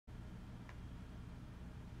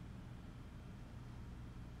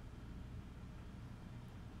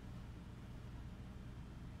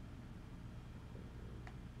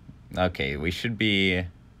Okay, we should be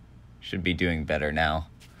doing better now.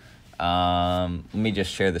 Let me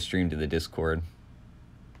just share the stream to the Discord.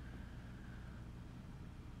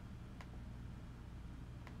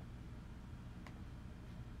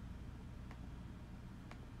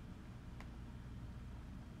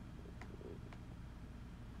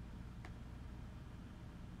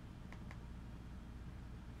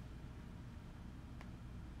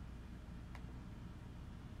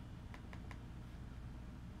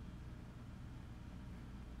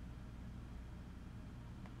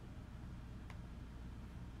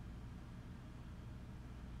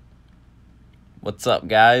 What's up,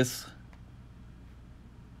 guys?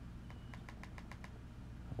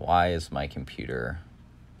 Why is my computer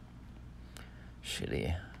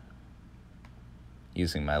shitty?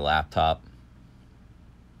 Using my laptop.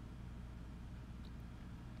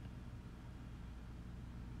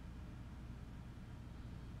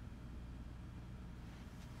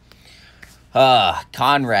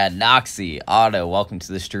 Conrad, Noxy, Otto, welcome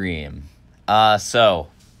to the stream. So,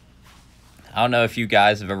 I don't know if you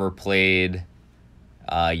guys have ever played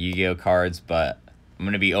Yu-Gi-Oh cards, but I'm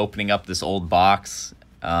going to be opening up this old box.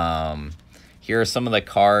 Here are some of the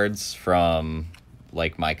cards from,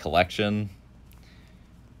 like, my collection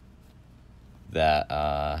that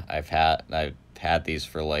I've had these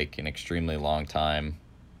for, like, an extremely long time.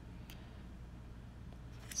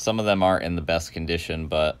 Some of them aren't in the best condition,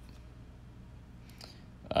 but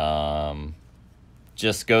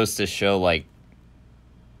just goes to show, like,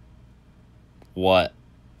 what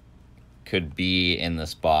could be in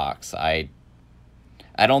this box. I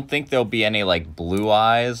don't think there'll be any, like, blue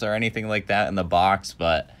eyes or anything like that in the box,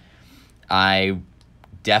 but I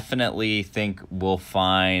definitely think we'll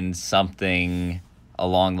find something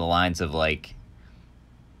along the lines of, like,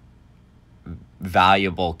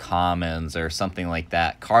 valuable commons or something like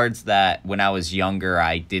that. Cards that when I was younger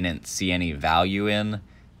I didn't see any value in,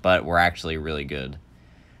 but were actually really good.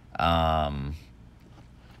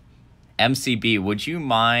 MCB, would you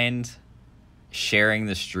mind sharing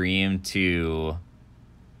the stream to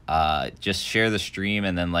just share the stream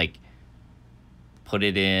and then, like, put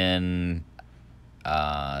it in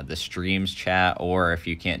the streams chat, or if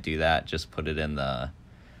you can't do that, just put it in the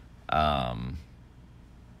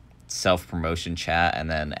self-promotion chat and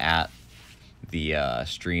then at the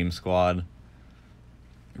stream squad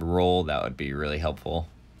role. That would be really helpful.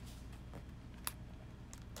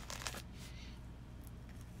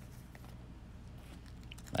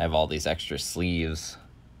 I have all these extra sleeves.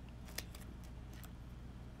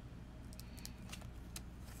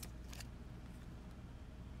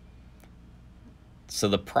 So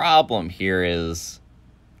the problem here is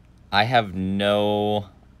I have no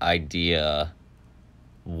idea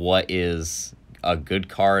what is a good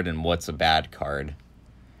card and what's a bad card.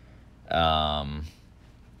 So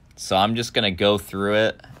I'm just going to go through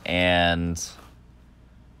it and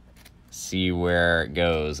see where it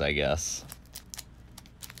goes, I guess.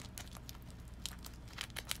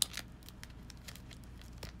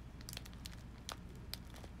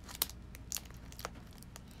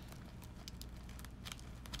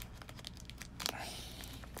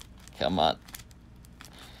 Come on.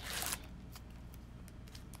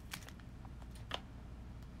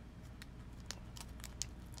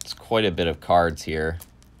 It's quite a bit of cards here.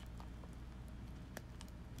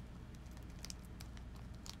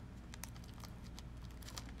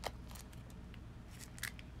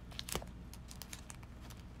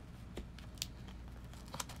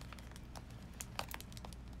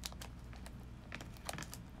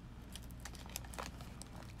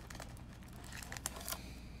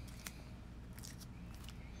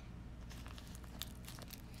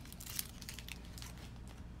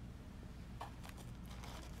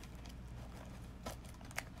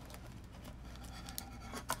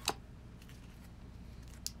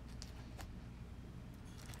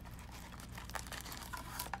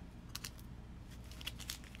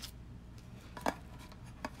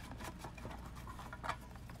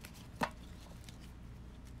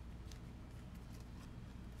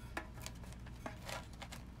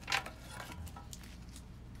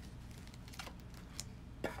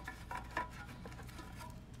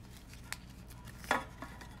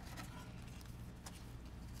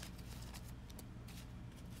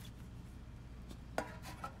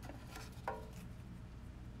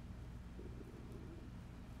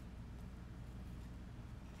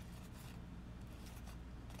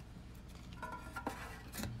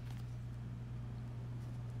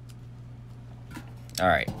 All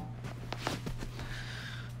right.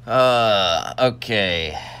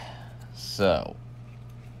 Okay. So.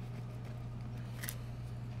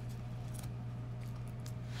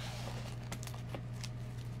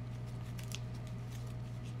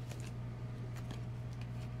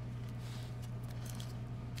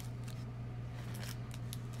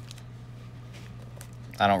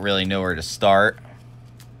 I don't really know where to start.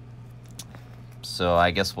 So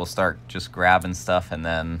I guess we'll start just grabbing stuff and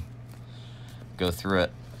then go through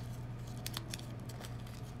it.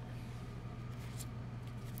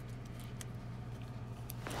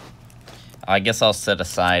 I guess I'll set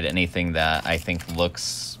aside anything that I think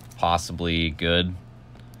looks possibly good.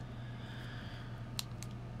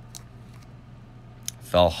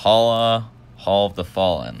 Valhalla, Hall of the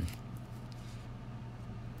Fallen.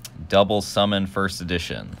 Double Summon First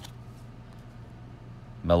Edition.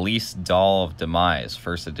 Malise Doll of Demise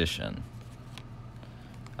First Edition.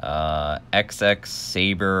 XX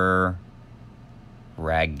Saber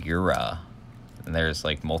Ragura. And there's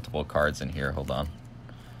like multiple cards in here. Hold on.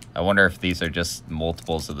 I wonder if these are just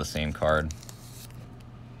multiples of the same card.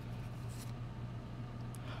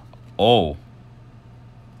 Oh.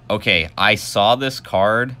 Okay, I saw this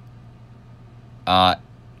card. I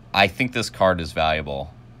think this card is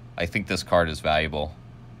valuable.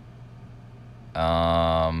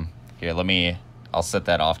 Here, I'll set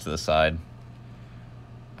that off to the side.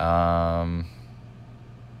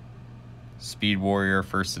 Speed Warrior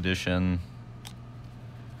First Edition.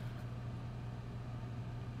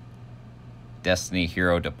 Destiny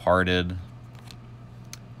Hero Departed.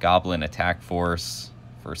 Goblin Attack Force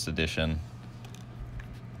First Edition.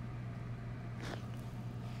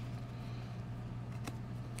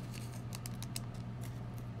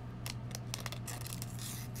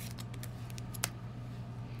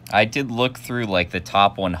 I did look through like the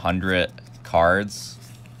top 100 cards.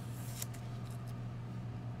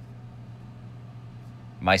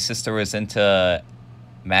 My sister was into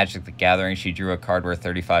Magic the Gathering. She drew a card worth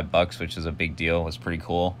 $35, which is a big deal. It was pretty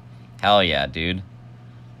cool. Hell yeah, dude.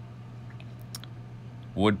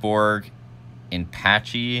 Woodborg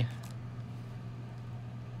Inpachi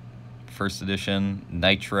First Edition.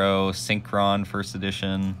 Nitro Synchron First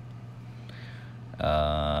Edition.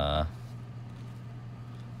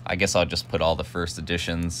 I guess I'll just put all the first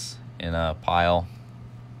editions in a pile.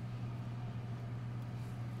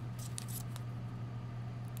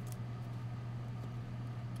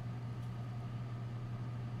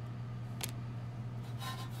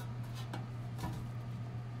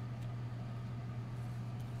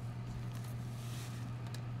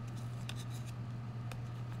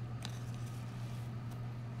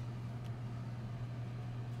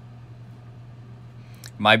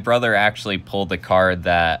 My brother actually pulled the card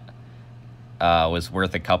that was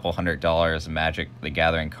worth a couple $100, Magic the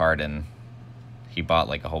Gathering card, and he bought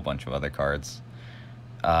like a whole bunch of other cards.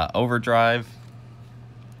 Overdrive.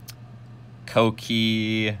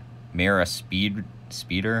 Koki Mira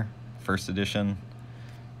Speeder First Edition.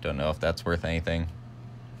 Don't know if that's worth anything.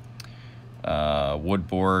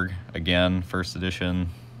 Woodborg again, First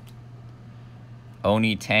Edition.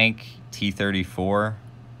 Oni Tank T-34.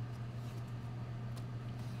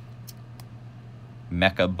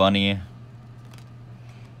 Mecha Bunny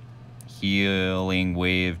Healing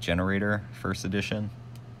Wave Generator First Edition.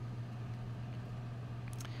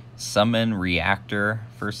 Summon Reactor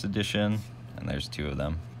First Edition, and there's two of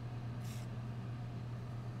them.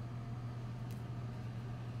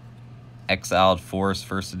 Exiled Force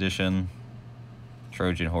First Edition.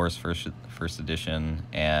 Trojan Horse First Edition,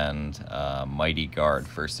 and Mighty Guard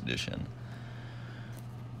First Edition.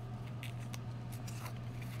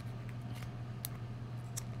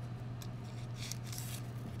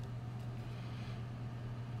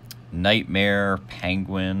 Nightmare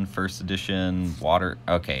Penguin First Edition. Water.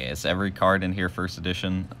 Okay, is every card in here First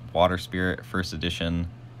Edition? Water Spirit First Edition.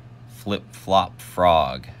 Flip Flop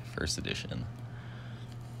Frog First Edition.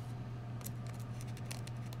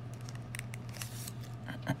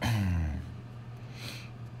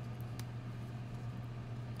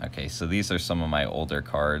 Okay, so these are some of my older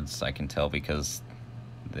cards. I can tell because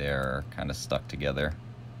they're kind of stuck together.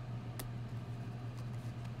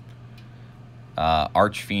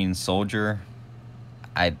 Archfiend Soldier.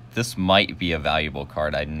 This might be a valuable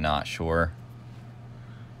card. I'm not sure.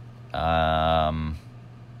 Bikuri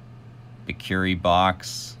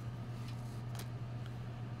Box.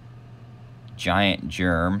 Giant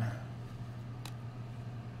Germ.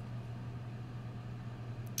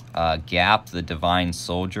 Gap the Divine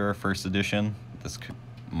Soldier First Edition. This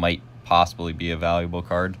might possibly be a valuable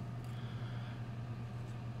card.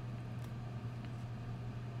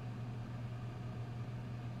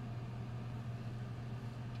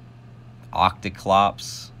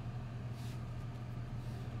 Octoclops.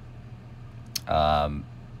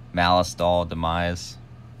 Malice Doll Demise.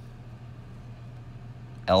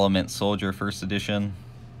 Element Soldier First Edition.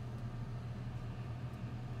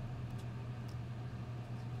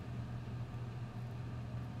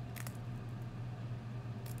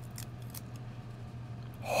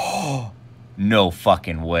 no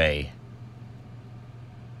fucking way.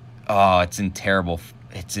 Oh, it's in terrible...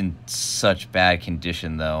 It's in such bad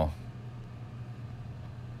condition, though.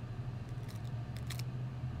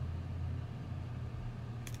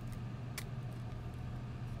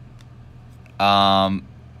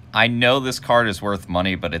 I know this card is worth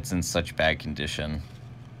money, but it's in such bad condition.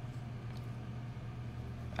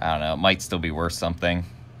 I don't know. It might still be worth something.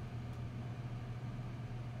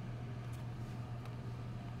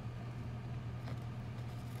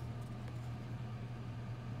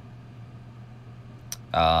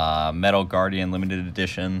 Metal Guardian Limited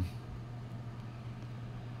Edition.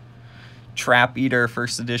 Trap Eater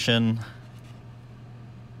First Edition.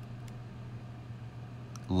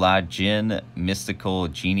 La Jinn Mystical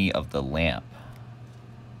Genie of the Lamp.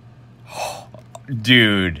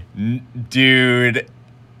 Dude.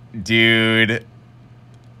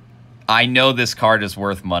 I know this card is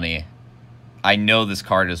worth money. I know this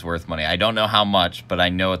card is worth money. I don't know how much, but I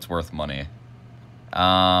know it's worth money.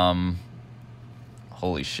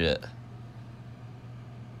 Holy shit.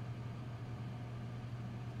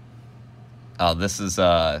 Oh, this is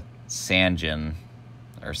Sanjin.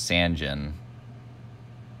 Or Sanjin.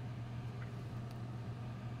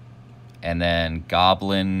 And then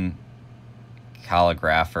Goblin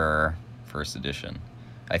Calligrapher First Edition.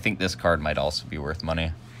 I think this card might also be worth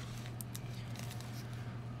money.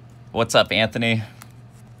 What's up, Anthony?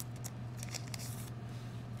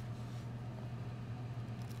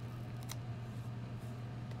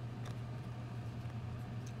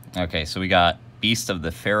 Okay, so we got Beast of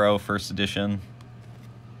the Pharaoh First Edition.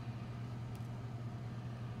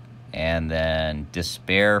 And then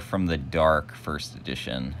Despair from the Dark First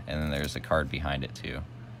Edition. And then there's a card behind it too.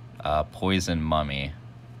 Poison Mummy.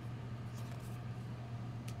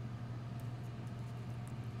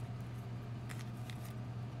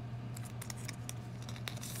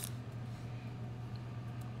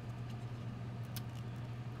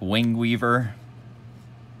 Wing Weaver.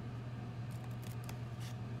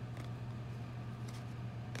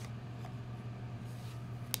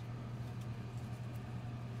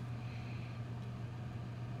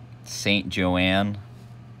 Saint Joanne.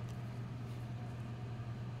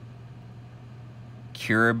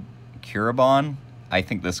 Curabon. I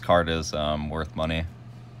think this card is worth money.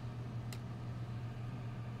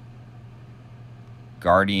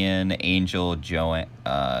 Guardian Angel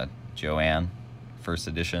Joanne. First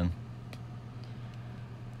Edition.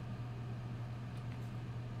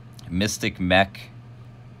 Mystic Mech.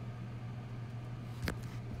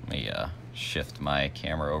 Let me shift my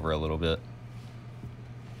camera over a little bit.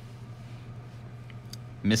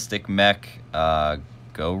 Mystic Mech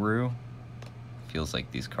Goru. Feels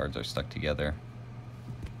like these cards are stuck together.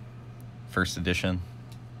 First Edition.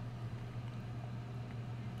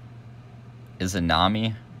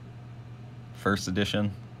 Izanami. First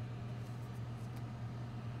Edition.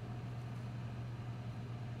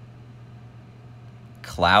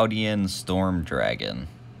 Cloudian Storm Dragon.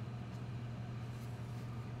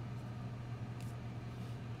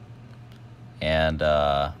 And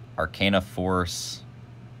Arcana Force,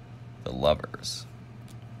 the Lovers.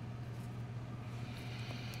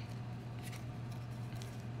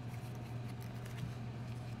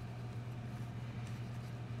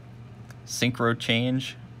 Synchro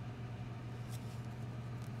Change.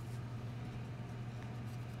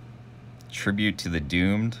 Tribute to the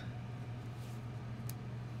Doomed.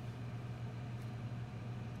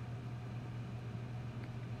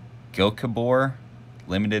 Gokabor,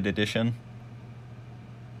 limited edition.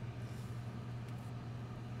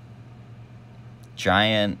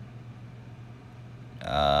 Giant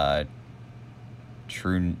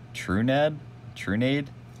Trunade?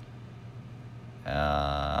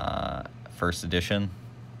 First edition.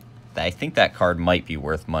 I think that card might be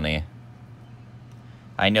worth money.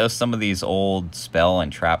 I know some of these old spell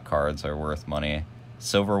and trap cards are worth money.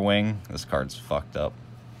 Silverwing, this card's fucked up.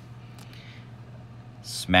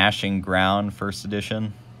 Smashing Ground, first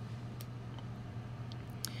edition.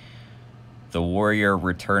 The Warrior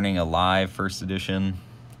Returning Alive, first edition.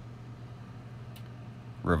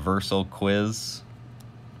 Reversal Quiz.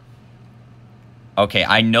 Okay,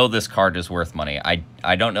 I know this card is worth money.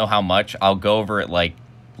 I don't know how much. I'll go over it like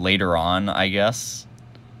later on, I guess.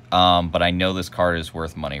 But I know this card is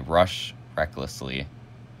worth money. Rush Recklessly,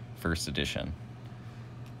 first edition.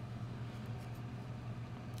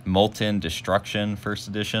 Molten Destruction, first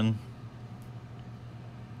edition.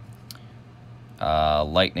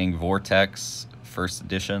 Lightning Vortex, first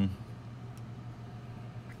edition.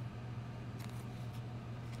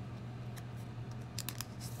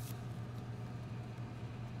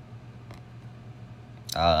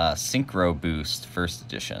 Synchro Boost, first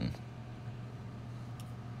edition.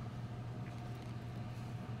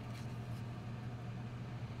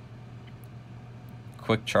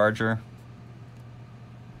 quick charger.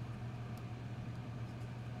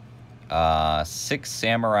 6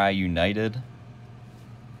 Samurai United.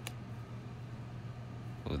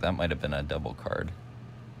 Oh, that might have been a double card.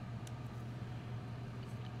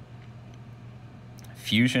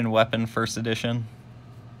 Fusion Weapon First Edition.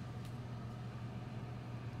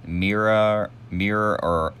 Mirror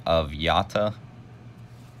of Yata.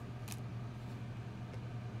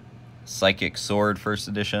 Psychic Sword First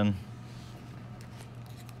Edition.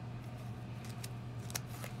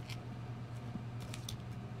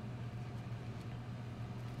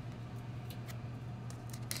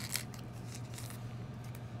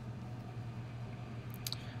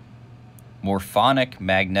 Morphonic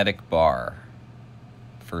Magnetic Bar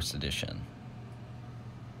First Edition.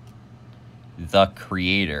 The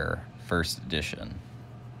Creator First Edition.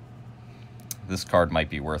 This card might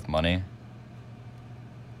be worth money.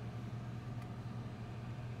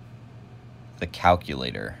 The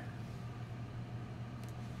Calculator.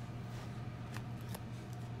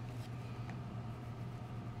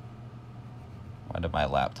 Why did my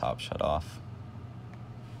laptop shut off?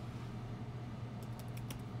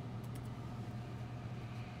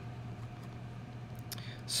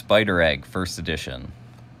 Spider Egg First Edition.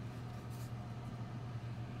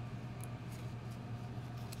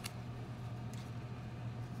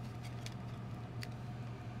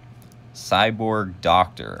 Cyborg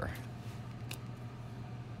Doctor.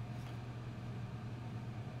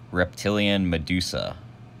 Reptilian Medusa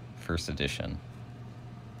First Edition.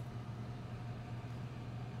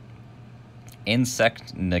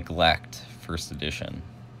 Insect Neglect First Edition.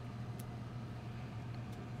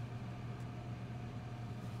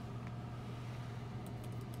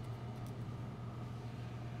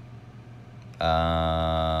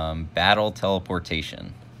 Battle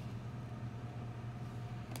Teleportation.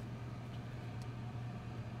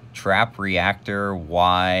 Trap Reactor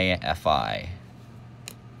YFI.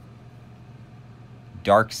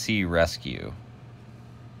 Dark Sea Rescue.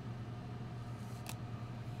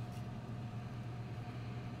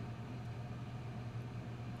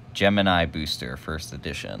 Gemini Booster First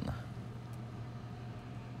Edition.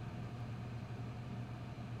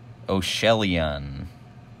 Oshelion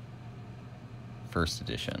First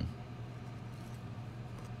Edition.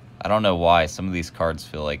 I don't know why some of these cards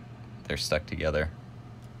feel like they're stuck together.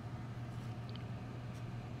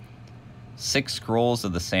 6 Scrolls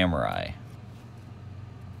of the Samurai.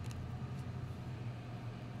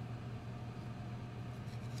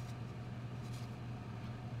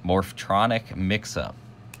 Morphtronic Mix-Up.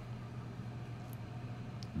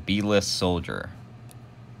 B-List Soldier.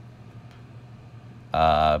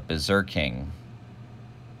 Berserking.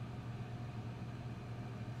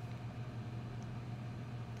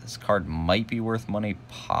 This card might be worth money,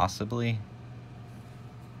 possibly.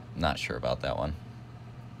 Not sure about that one.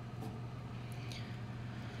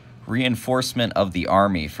 Reinforcement of the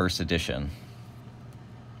Army First Edition.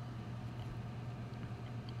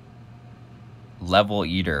 Level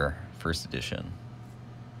Eater First Edition.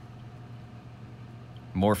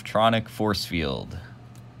 Morphtronic Force Field.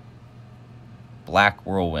 Black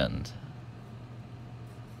Whirlwind.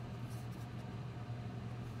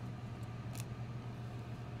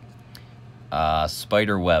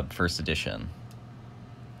 Spider Web First Edition.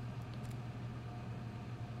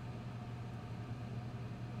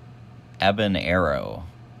 Ebon Arrow.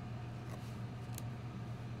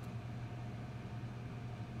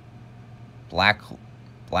 Blackwing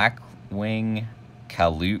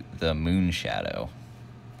Kalut the Moon Shadow.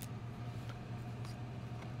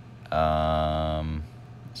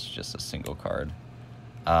 It's just a single card.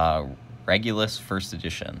 Regulus First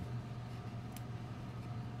Edition.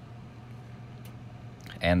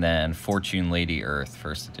 And then Fortune Lady Earth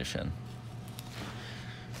First Edition.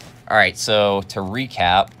 All right, so to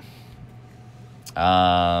recap,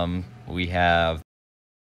 we have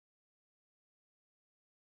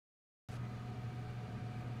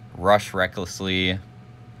Rush Recklessly,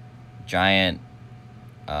 Giant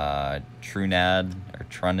Trunad or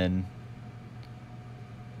Trunin,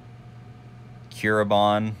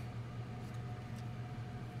 Curabon,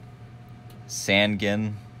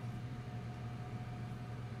 Sangin,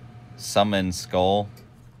 Summon Skull,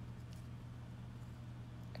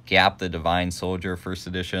 Gap the Divine Soldier First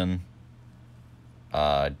Edition,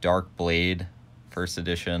 Dark Blade First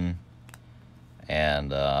Edition, and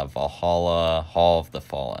Valhalla Hall of the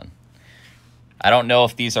Fallen. I don't know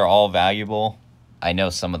if these are all valuable. I know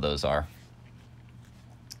some of those are.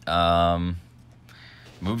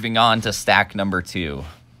 Moving on to stack number 2.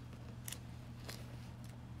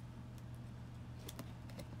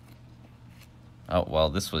 Oh, well,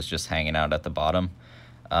 this was just hanging out at the bottom.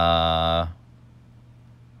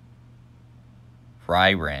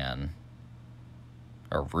 Ryran.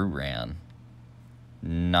 Or Ruran.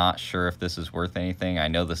 Not sure if this is worth anything. I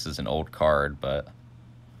know this is an old card, but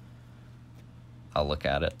I'll look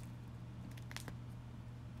at it.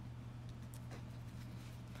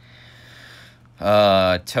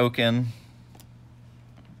 Token.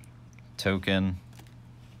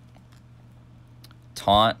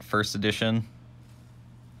 Taunt, first edition.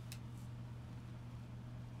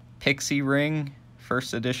 Pixie Ring,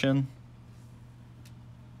 first edition.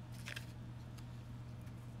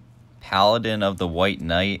 Paladin of the White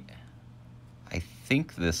Knight. I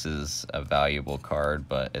think this is a valuable card,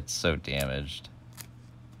 but it's so damaged.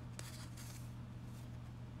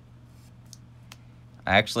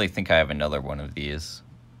 I actually think I have another one of these.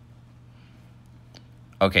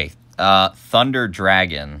 Okay, Thunder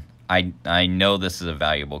Dragon. I know this is a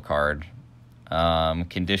valuable card.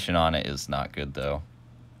 Condition on it is not good, though.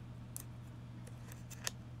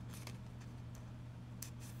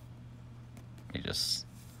 You just...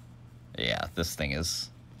 Yeah, this thing is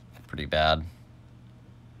pretty bad.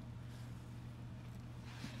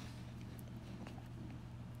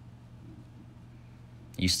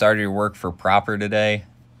 You started your work for proper today.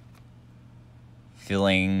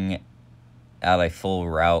 Filling out a full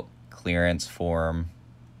route clearance form.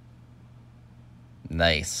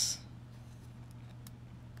 Nice.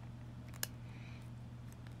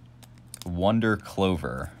 Wonder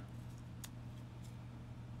Clover.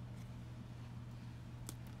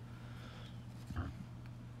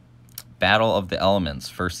 Battle of the Elements,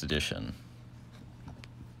 first edition.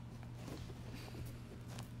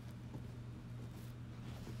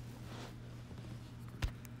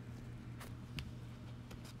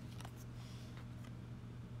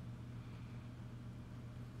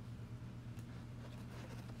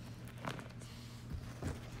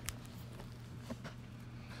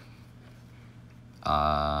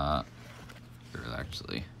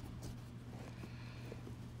 Actually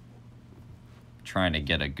trying to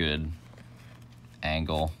get a good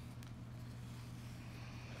angle.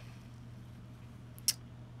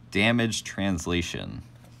 Damage translation.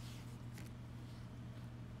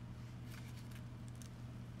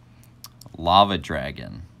 Lava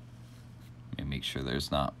Dragon. Let me make sure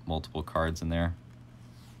there's not multiple cards in there.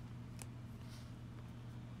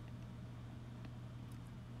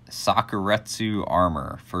 Sakuretsu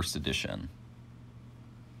Armor, first edition.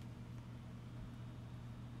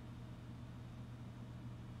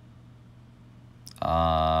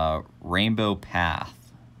 Rainbow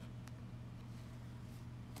Path.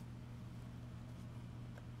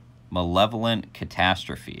 Malevolent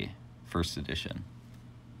Catastrophe, first edition.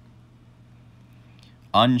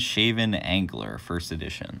 Unshaven Angler, first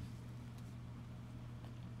edition.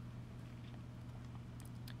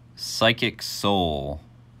 Psychic Soul.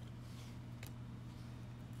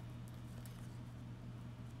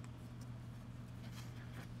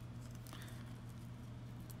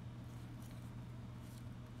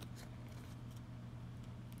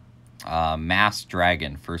 Masked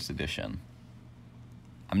Dragon, first edition.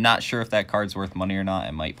 I'm not sure if that card's worth money or not.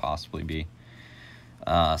 It might possibly be.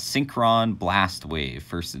 Synchron Blast Wave,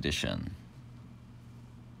 first edition.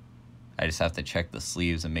 I just have to check the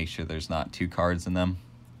sleeves and make sure there's not two cards in them.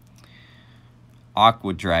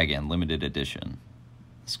 Aqua Dragon, limited edition.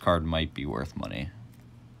 This card might be worth money.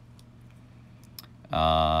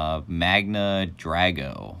 Magna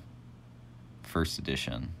Drago, first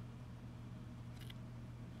edition.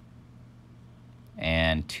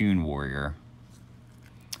 And Toon Warrior.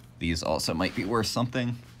 These also might be worth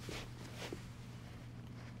something.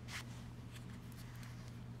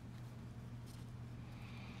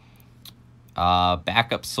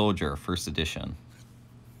 Backup Soldier, first edition.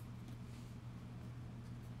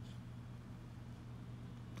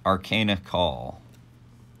 Arcana Call.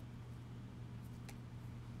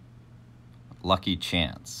 Lucky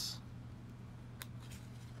Chance.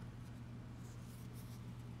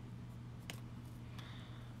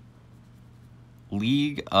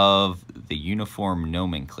 League of the Uniform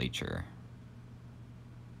Nomenclature.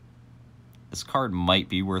 This card might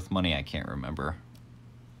be worth money, I can't remember.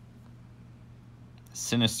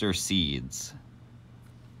 Sinister Seeds.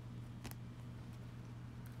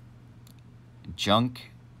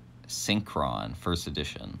 Junk Synchron, first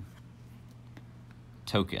edition.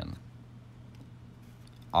 Token.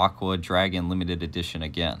 Aqua Dragon, limited edition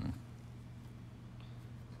again.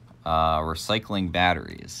 Recycling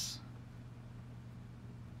Batteries.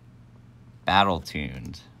 Battle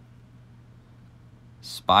Tuned.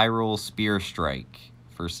 Spiral Spear Strike,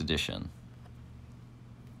 first edition.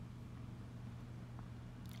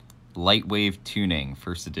 Lightwave Tuning,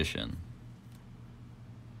 first edition.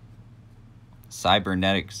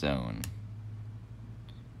 Cybernetic Zone.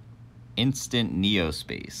 Instant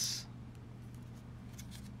Neospace.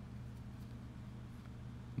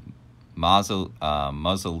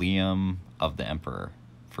 Mausoleum of the Emperor,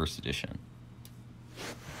 first edition.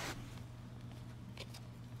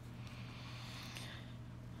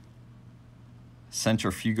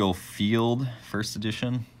 Centrifugal Field, first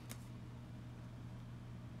edition.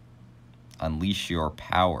 Unleash Your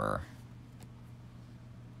Power.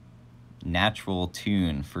 Natural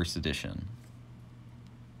Tune, first edition.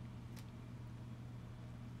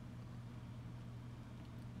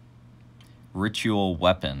 Ritual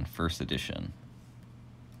Weapon, first edition.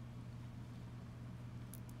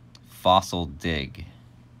 Fossil Dig.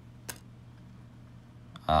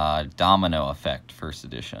 Domino Effect, first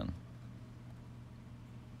edition.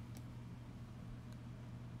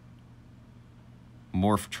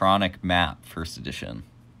 Morphtronic Map, first edition.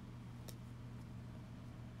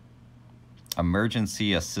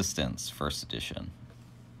 Emergency Assistance, first edition.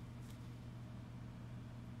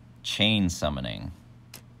 Chain Summoning.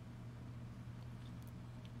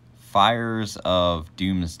 Fires of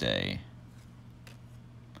Doomsday.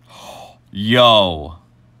 Yo!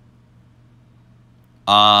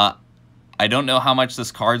 I don't know how much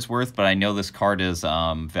this card's worth, but I know this card is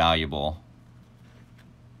valuable.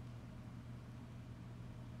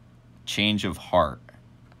 Change of Heart.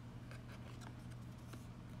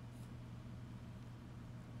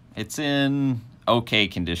 It's in okay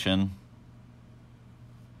condition.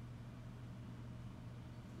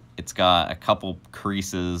 It's got a couple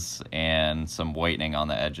creases and some whitening on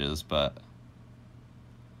the edges, but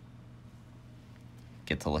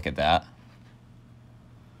get to look at that.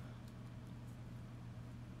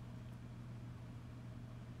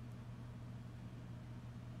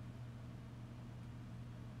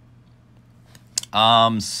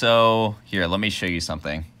 So here, let me show you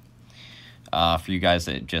something. For you guys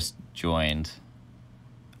that just joined.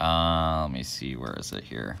 Let me see, where is it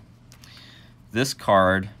here? This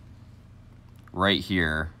card right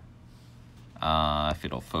here, if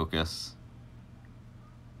it'll focus.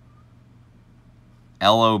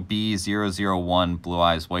 LOB001 Blue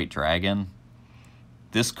Eyes White Dragon.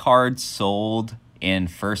 This card sold in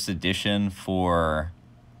first edition for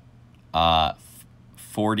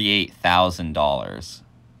 $48,000.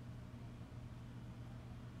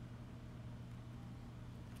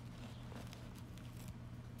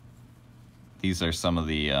 These are some of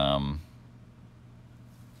the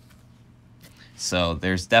so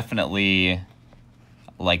there's definitely,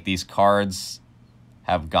 like, these cards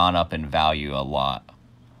have gone up in value a lot.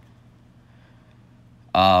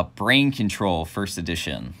 Brain Control, first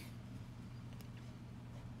edition.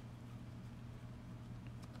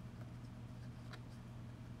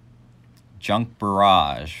 Junk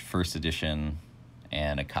Barrage, first edition,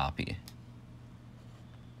 and a copy.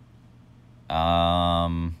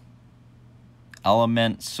 Element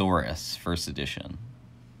Saurus, first edition.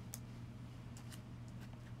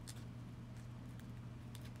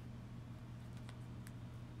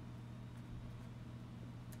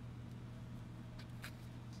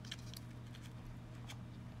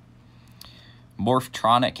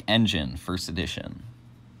 Morphtronic Engine, first edition.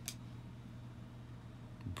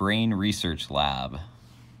 Brain Research Lab.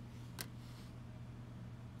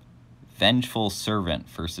 Vengeful Servant,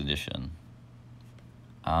 first edition.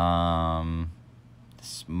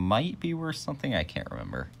 This might be worth something, I can't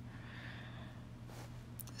remember.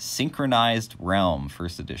 Synchronized Realm,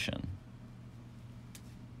 first edition.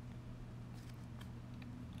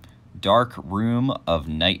 Dark Room of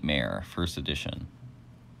Nightmare, first edition.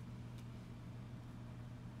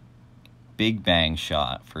 Big Bang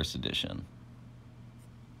Shot, first edition.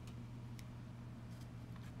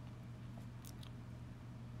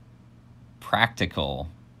 Practical,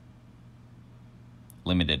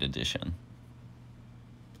 limited edition.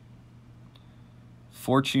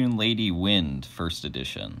 Fortune Lady Wind, first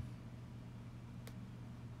edition.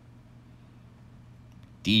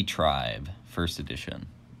 D-Tribe, first edition.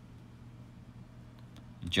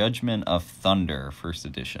 Judgment of Thunder, first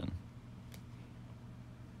edition.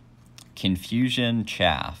 Confusion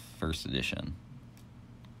Chaff, first edition.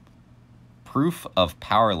 Proof of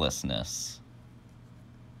Powerlessness.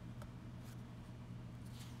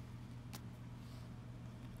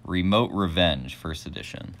 Remote Revenge, first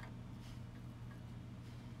edition.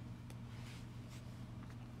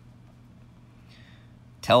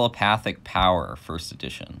 Telepathic Power, first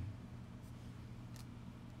edition.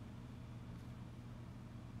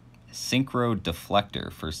 Synchro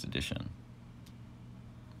Deflector, first edition.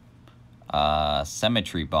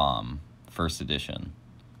 Symmetry Bomb, first edition.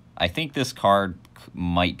 I think this card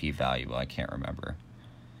might be valuable. I can't remember.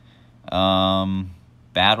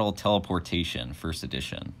 Battle Teleportation, first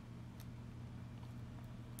edition.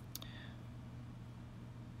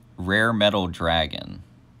 Rare Metal Dragon.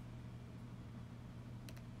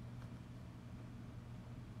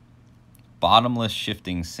 Bottomless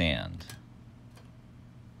Shifting Sand.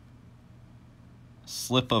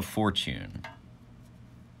 Slip of Fortune.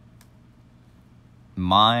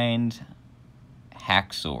 Mind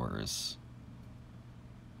Hacksaws.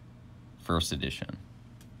 First edition.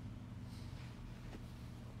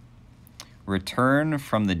 Return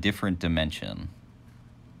from the Different Dimension.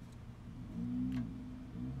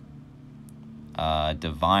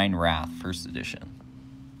 Divine Wrath, first edition.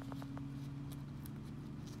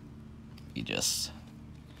 You just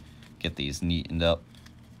get these neatened up.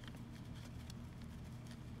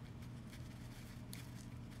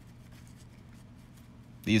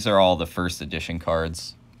 These are all the first edition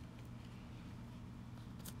cards.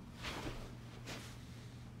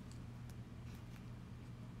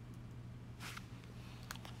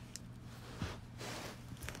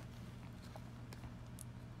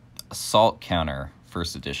 Assault Counter,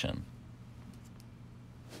 first edition.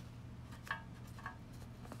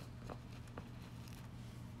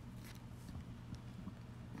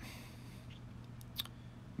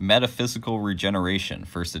 Metaphysical Regeneration,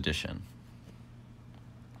 first edition.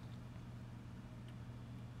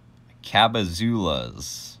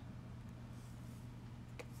 Cabazulas.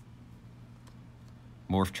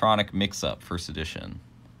 Morphtronic Mix-Up, first edition.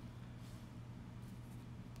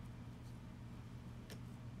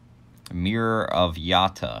 Mirror of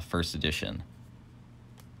Yata, first edition.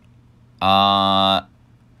 I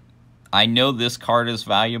know this card is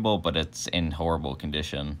valuable, but it's in horrible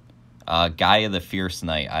condition. Gaia the Fierce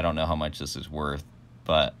Knight. I don't know how much this is worth,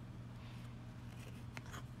 but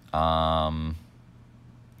I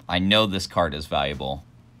know this card is valuable.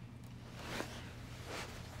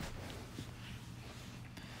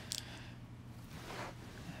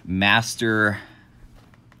 Master...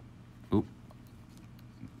 Oop.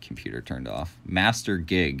 Computer turned off. Master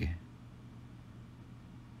Gig.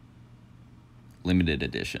 Limited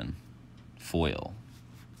edition. Foil.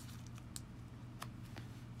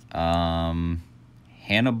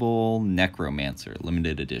 Hannibal Necromancer.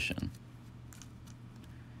 Limited edition.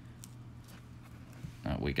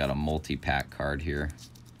 We got a multi-pack card here.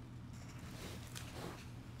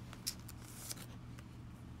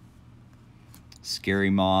 Scary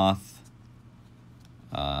Moth.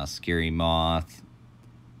 Scary Moth.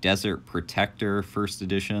 Desert Protector, first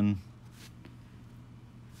edition.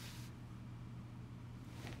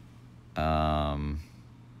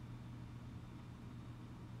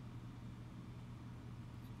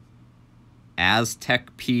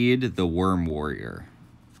 Aztec Pede, the Worm Warrior.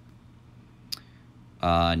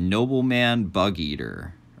 Nobleman Bug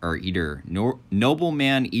Eater, or Eater.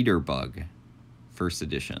 Nobleman Eater Bug, first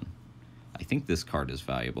edition. I think this card is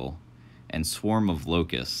valuable. And Swarm of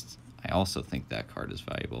Locusts. I also think that card is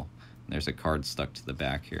valuable. There's a card stuck to the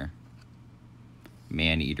back here.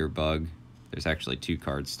 Man-Eater Bug. There's actually two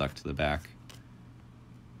cards stuck to the back.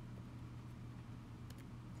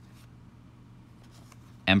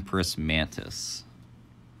 Empress Mantis.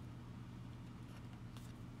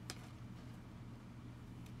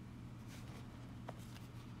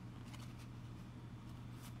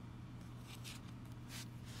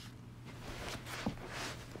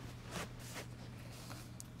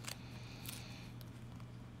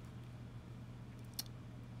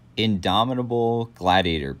 Indomitable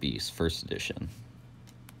Gladiator Beast, first edition.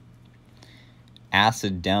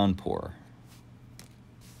 Acid Downpour.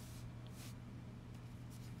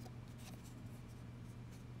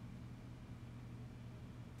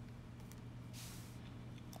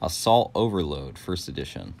 Assault Overload, first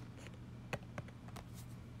edition.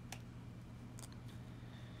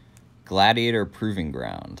 Gladiator Proving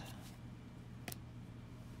Ground.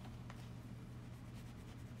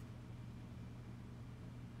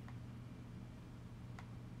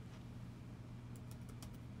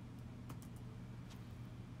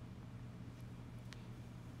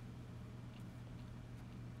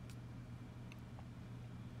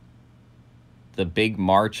 The Big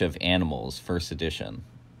March of Animals, first edition.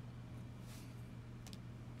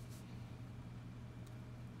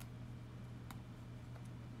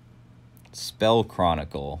 Spell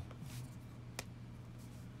Chronicle.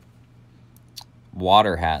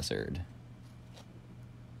 Water Hazard.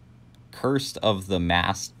 Cursed of the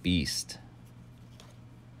Masked Beast.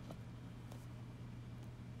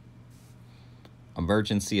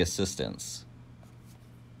 Emergency Assistance.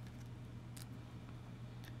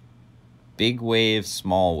 Big Wave,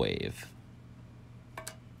 Small Wave.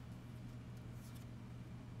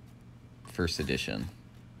 First edition.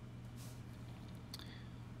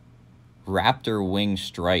 Raptor Wing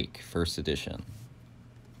Strike, first edition.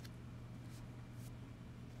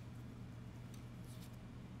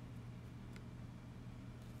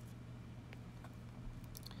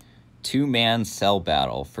 Two-Man Cell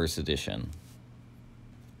Battle, first edition.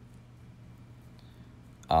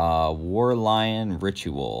 War Lion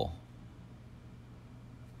Ritual.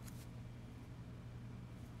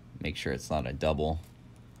 Make sure it's not a double.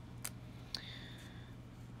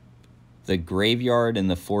 The Graveyard in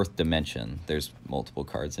the Fourth Dimension. There's multiple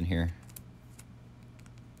cards in here.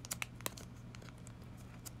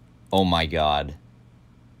 Oh my god.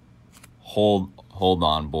 Hold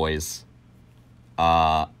on, boys.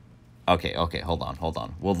 Okay, hold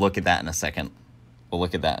on. We'll look at that in a second.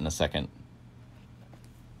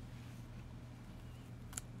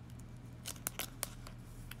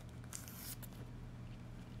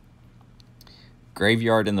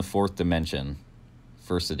 Graveyard in the Fourth Dimension,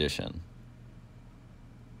 first edition.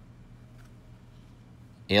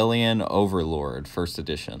 Alien Overlord, first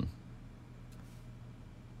edition.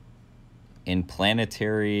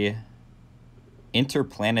 Interplanetary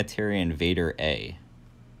Invader A.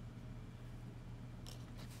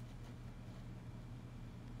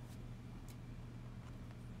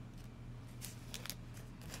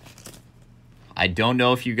 I don't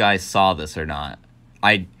know if you guys saw this or not.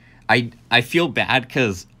 I feel bad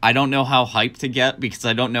because I don't know how hyped to get because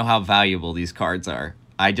I don't know how valuable these cards are.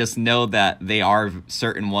 I just know that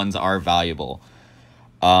certain ones are valuable.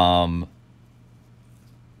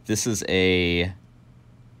 This is a...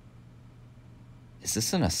 Is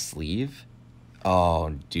this in a sleeve? Oh,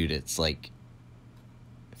 dude, it's like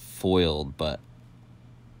foiled, but...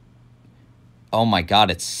 Oh my god,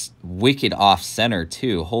 it's wicked off-center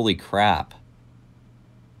too. Holy crap.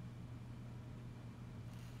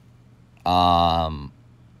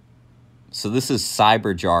 So this is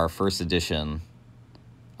Cyberjar first edition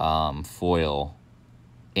foil,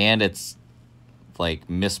 and it's like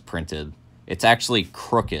misprinted. It's actually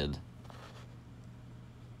crooked.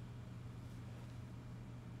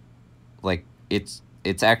 Like it's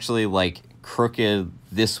actually like crooked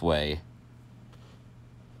this way.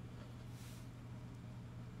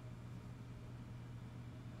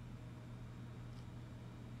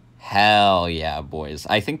 Hell yeah, boys.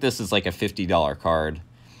 I think this is like a $50 card,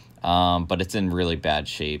 but it's in really bad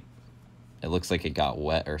shape. It looks like it got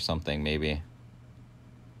wet or something, maybe.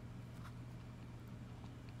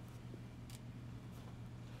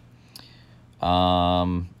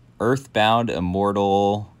 Earthbound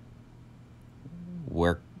Immortal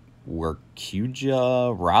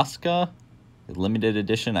Yugioh Raska, limited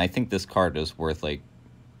edition. I think this card is worth like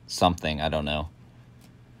something. I don't know.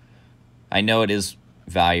 I know it is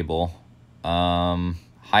valuable.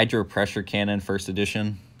 Hydro Pressure Cannon first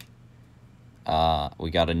edition. We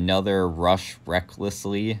got another Rush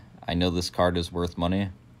Recklessly. I know this card is worth money.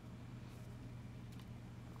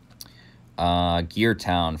 Gear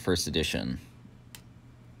Town first edition.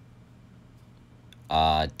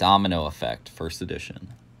 Domino Effect first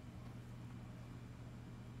edition.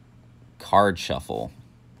 Card Shuffle.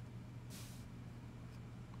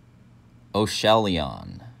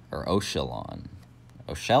 Oshelion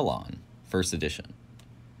first edition.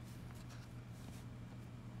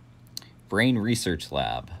 Brain Research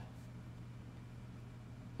Lab.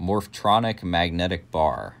 Morphtronic Magnetic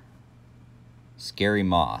Bar. Scary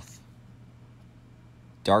Moth.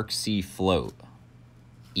 Dark Sea Float.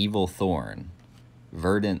 Evil Thorn.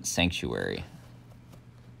 Verdant Sanctuary.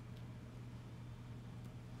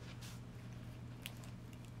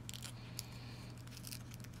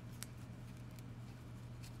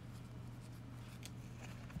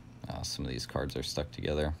 Some of these cards are stuck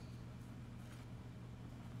together.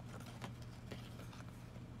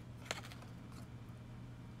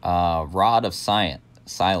 Rod of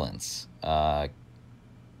Silence.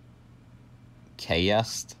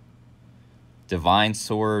 Kayest. Divine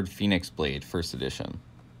Sword, Phoenix Blade, first edition.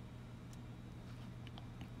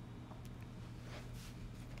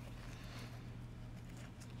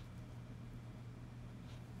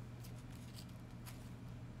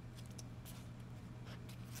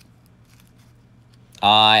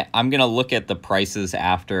 I'm going to look at the prices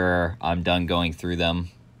after I'm done going through them.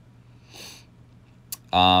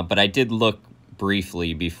 But I did look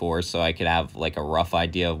briefly before so I could have like a rough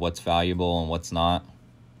idea of what's valuable and what's not.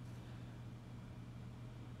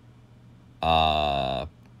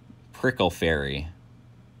 Prickle Fairy.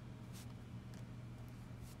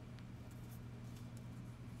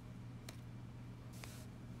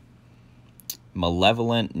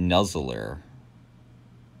 Malevolent Nuzzler.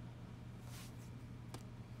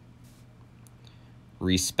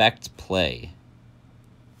 Respect Play.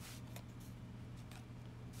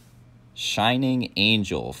 Shining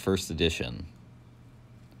Angel, first edition.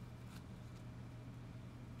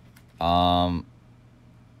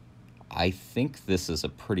 I think this is a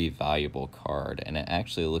pretty valuable card, and it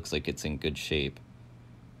actually looks like it's in good shape.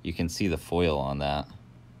 You can see the foil on that.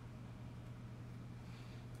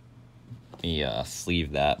 Let me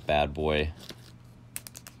sleeve that bad boy.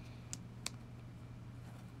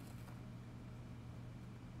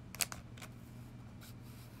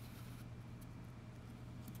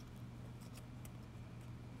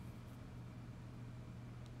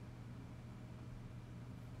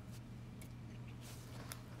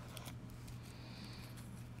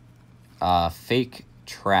 Fake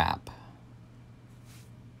Trap.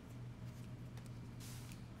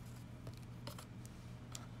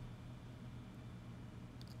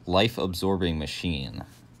 Life-absorbing machine.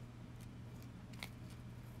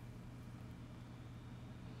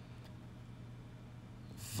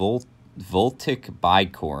 Voltic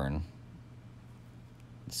bicorn.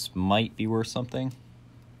 This might be worth something.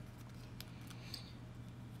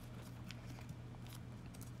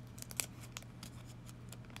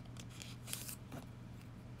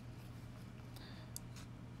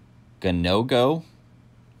 Ganogo.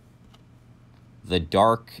 The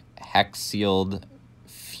Dark Hex-Sealed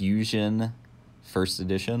Fusion First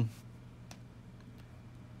Edition.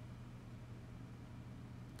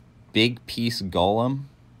 Big Piece Golem.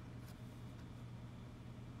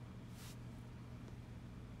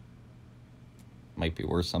 Might be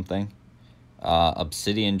worth something.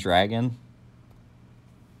 Obsidian Dragon.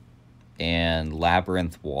 And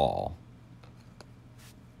Labyrinth Wall.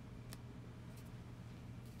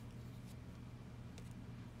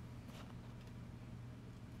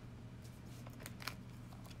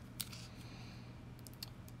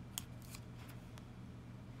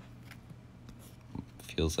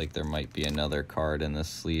 Feels like there might be another card in this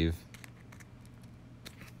sleeve.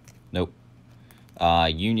 Nope.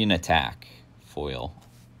 Union Attack foil.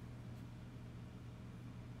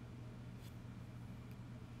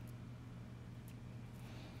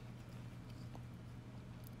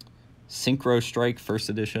 Synchro Strike First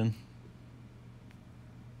Edition.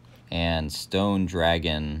 And Stone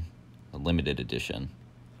Dragon Limited Edition.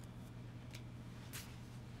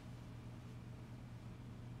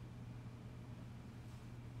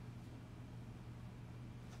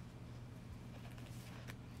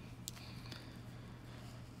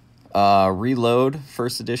 Reload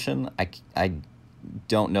First Edition. I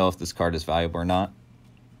don't know if this card is valuable or not.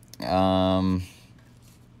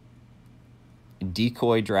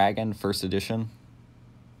 Decoy Dragon First Edition.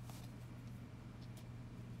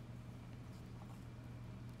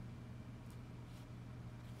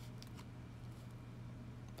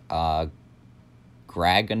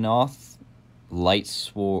 Graganoth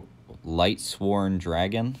Lightsworn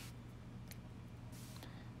Dragon.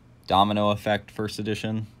 Domino Effect First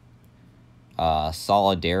Edition.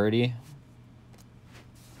 Solidarity.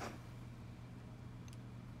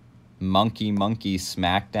 Monkey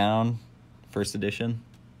Smackdown First Edition.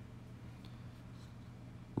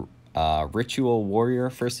 Ritual Warrior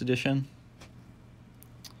First Edition.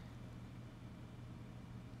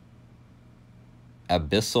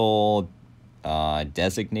 Abyssal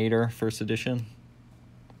Designator First Edition.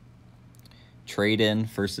 Trade-In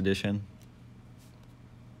First Edition.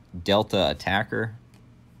 Delta Attacker.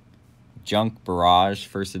 Junk Barrage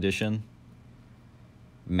First Edition.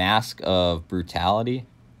 Mask of Brutality.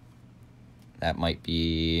 That might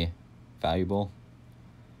be valuable.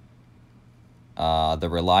 The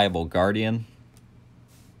Reliable Guardian.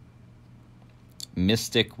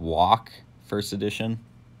 Mystic Walk First Edition.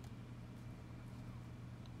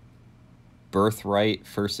 Birthright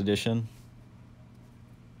First Edition.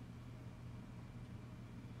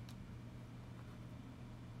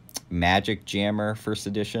 Magic Jammer First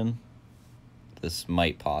Edition. This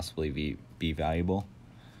might possibly be valuable.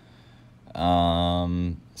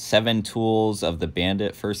 7 Tools of the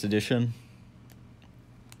Bandit First Edition.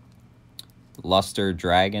 Luster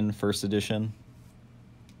Dragon First Edition.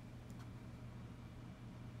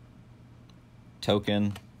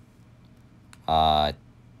 Token.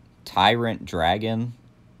 Tyrant Dragon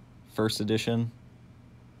First Edition.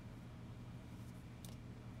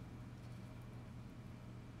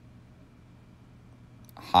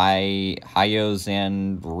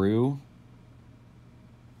 Hyozanru.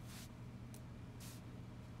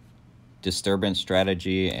 Disturbance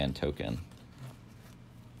Strategy and Token.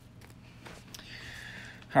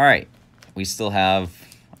 All right, we still have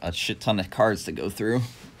a shit ton of cards to go through.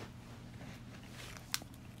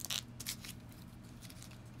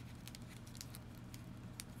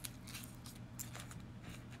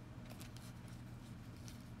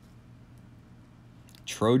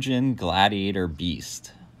 Trojan Gladiator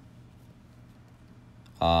Beast.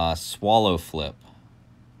 Swallow Flip.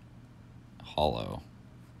 Hollow.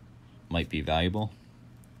 might be valuable.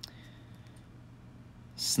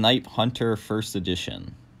 Snipe Hunter First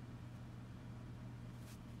Edition.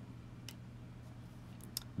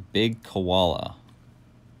 Big Koala.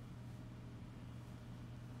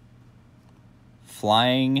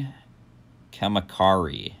 Flying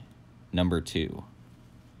Kamakari, number 2.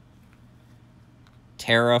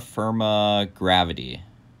 Terra Firma Gravity.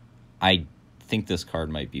 I think this card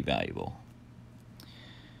might be valuable.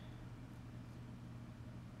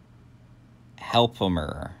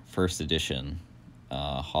 Helpomer First Edition,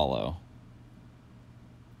 holo.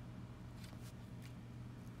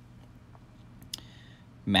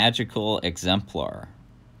 Magical Exemplar.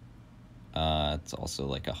 It's also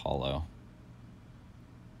like a holo.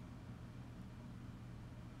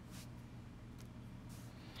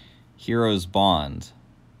 Heroes Bond.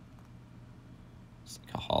 It's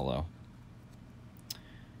like a holo.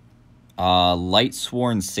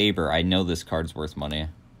 Lightsworn Saber. I know this card's worth money.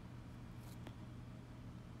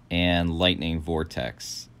 And Lightning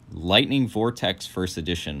Vortex. Lightning Vortex First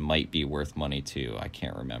Edition might be worth money too. I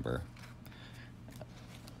can't remember.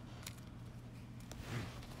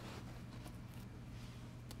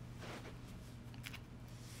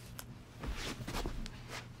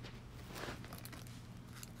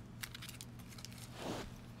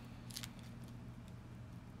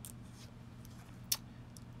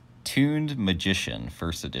 Tuned Magician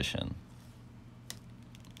First Edition.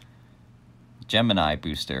 Gemini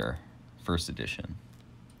Booster First Edition.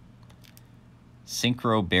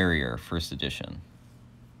 Synchro Barrier First Edition.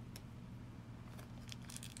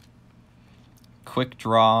 Quick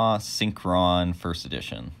Draw Synchron First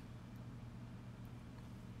Edition.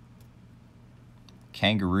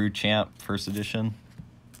 Kangaroo Champ First Edition.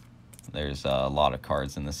 There's a lot of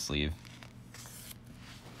cards in this sleeve.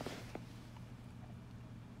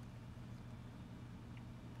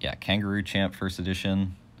 Yeah, Kangaroo Champ First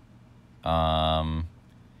Edition.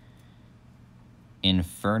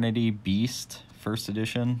 Infernity Beast First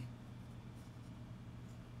Edition.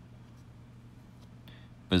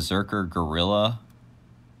 Berserker Gorilla.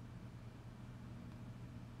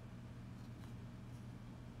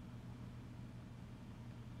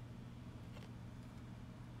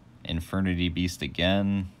 Infernity Beast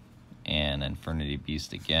again. And Infernity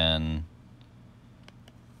Beast again.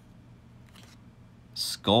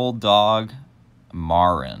 Skulldog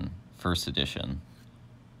Marin First Edition.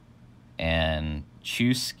 And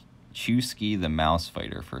Chusky the Mouse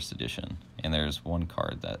Fighter First Edition. And there's one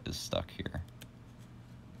card that is stuck here.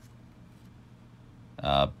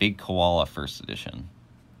 Big Koala First Edition.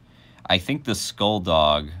 I think the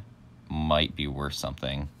Skulldog might be worth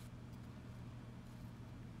something.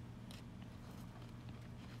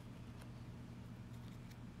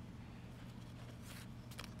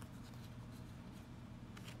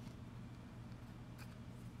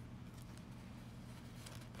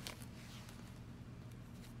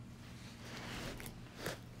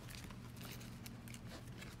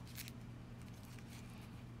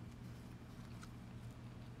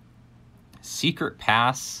 Secret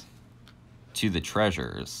Pass to the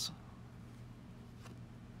Treasures.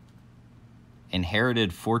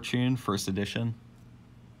 Inherited Fortune First Edition.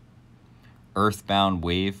 Earthbound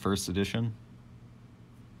Wave First Edition.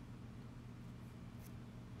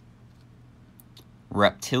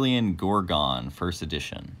 Reptilian Gorgon First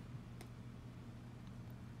Edition.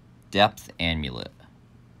 Depth Amulet.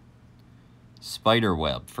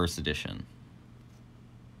 Spiderweb First Edition.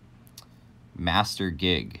 Master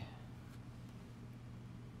Gig.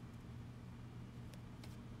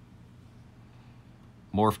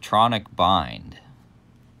 Morphtronic Bind.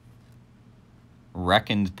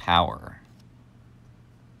 Reckoned Power.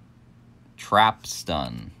 Trap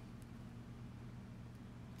Stun.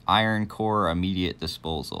 Iron Core Immediate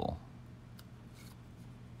Disposal.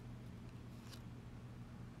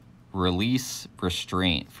 Release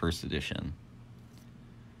Restraint First Edition.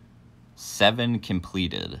 7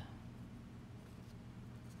 Completed.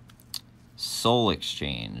 Soul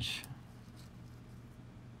Exchange.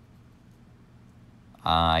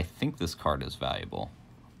 I think this card is valuable.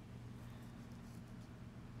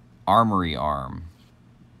 Armory Arm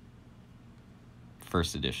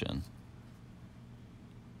First Edition.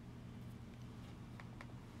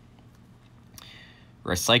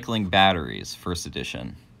 Recycling Batteries First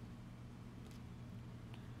Edition.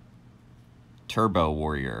 Turbo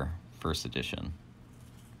Warrior First Edition.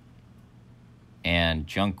 And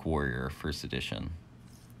Junk Warrior First Edition.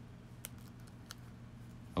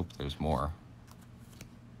 Oh, there's more.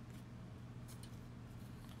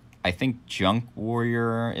 I think Junk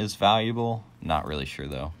Warrior is valuable. Not really sure,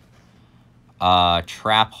 though.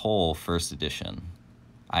 Trap Hole First Edition.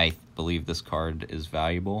 I believe this card is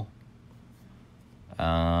valuable.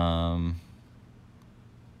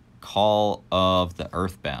 Call of the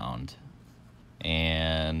Earthbound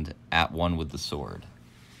and At One with the Sword.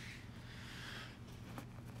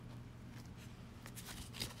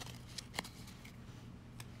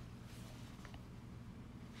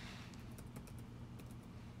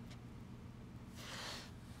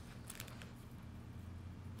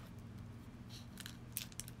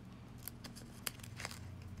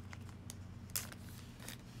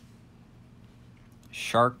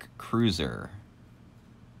 Shark Cruiser.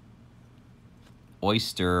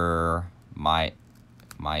 Oyster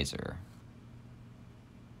Miser.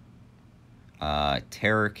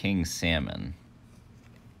 Terror King Salmon.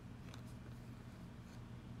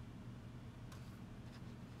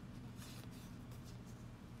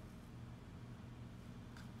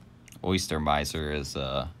 Oyster Miser is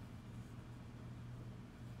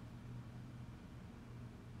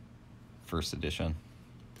first edition.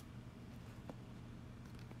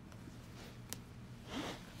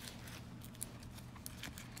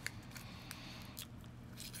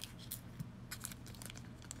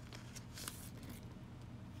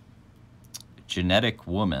 Genetic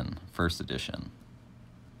Woman, first edition.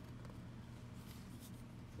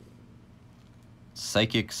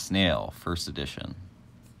 Psychic Snail, first edition.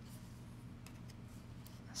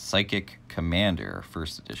 Psychic Commander,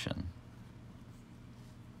 first edition.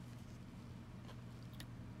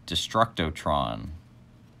 Destructotron,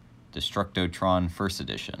 first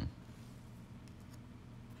edition.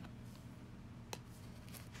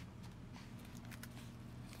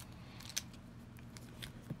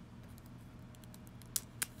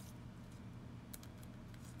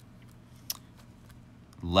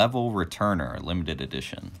 Level Returner, limited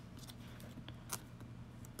edition.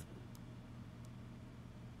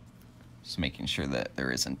 Just making sure that there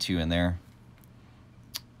isn't two in there.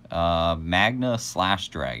 Magna Slash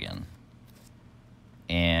Dragon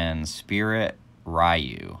and Spirit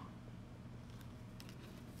Ryu.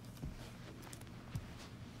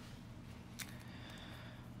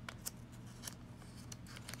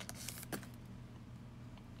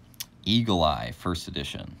 Eagle Eye, first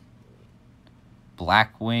edition.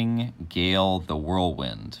 Blackwing Gale the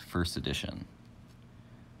Whirlwind, first edition.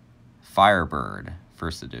 Firebird,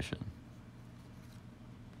 first edition.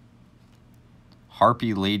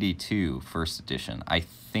 Harpy Lady 2, first edition. I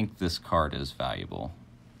think this card is valuable.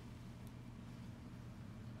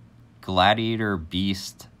 Gladiator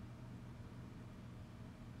Beast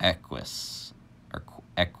Equus, or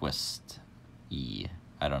Equist E,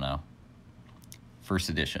 I don't know. First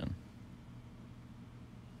edition.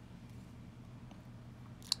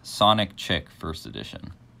 Sonic Chick, first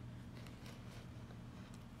edition.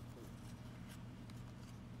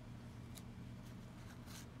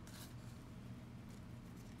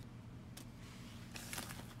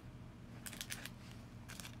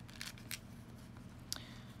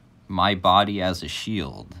 My Body as a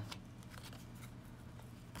Shield.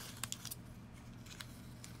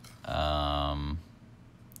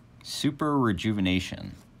 Super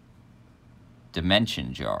Rejuvenation.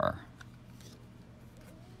 Dimension Jar.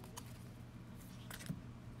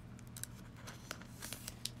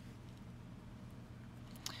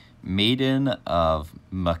 Maiden of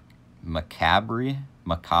Macabre,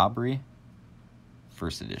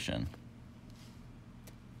 first edition.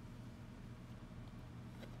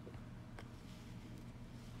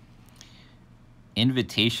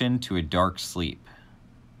 Invitation to a Dark Sleep.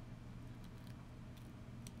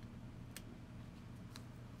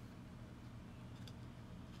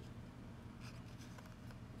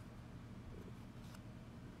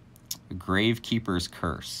 Gravekeeper's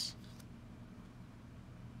Curse.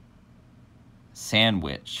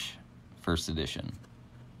 Sandwich, first edition.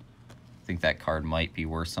 I think that card might be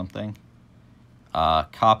worth something.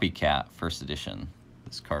 Copycat, first edition.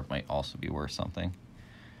 This card might also be worth something.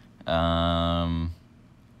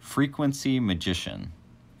 Frequency Magician,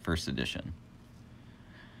 first edition.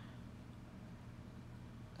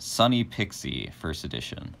 Sunny Pixie, first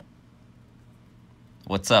edition.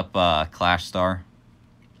 What's up, Clash Star?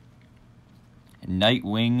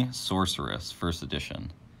 Nightwing Sorceress, first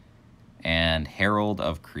edition. And Herald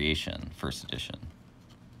of Creation, first edition.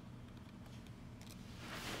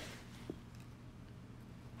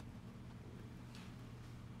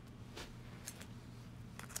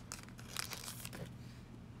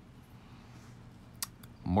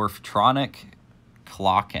 Morphtronic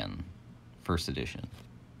Clocken, first edition.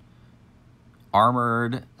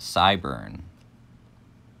 Armored Cyburn.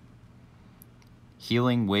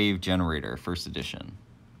 Healing Wave Generator, first edition.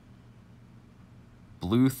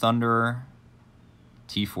 Blue Thunder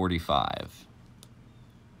T45.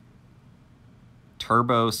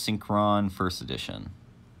 Turbo Synchron First Edition.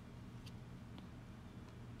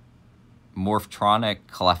 Morphtronic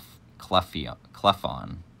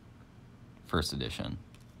Clefon First Edition.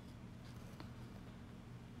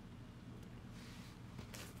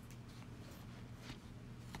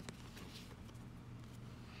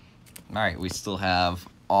 All right, we still have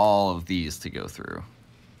all of these to go through.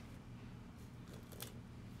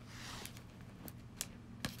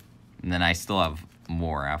 And then I still have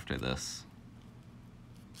more after this.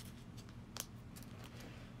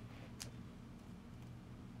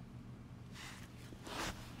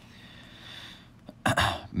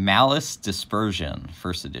 Malice Dispersion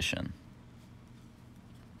First Edition.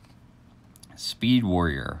 Speed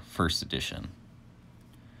Warrior First Edition.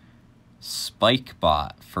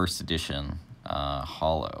 Spikebot First Edition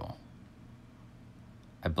Hollow.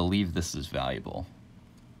 I believe this is valuable.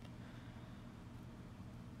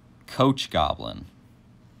 Coach Goblin.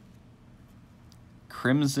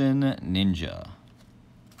 Crimson Ninja.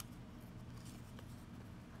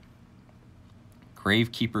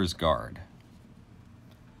 Gravekeeper's Guard.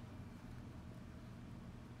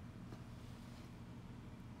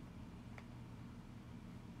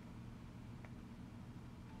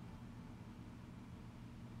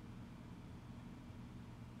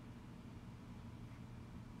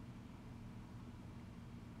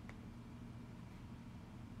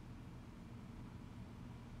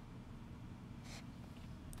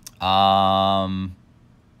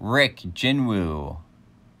 Rick, Jinwoo,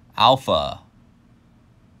 Alpha.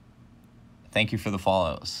 Thank you for the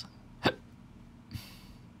follows.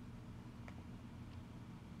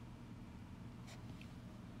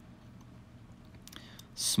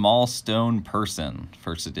 Small Stone Person,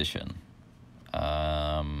 First Edition.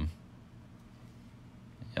 Yep.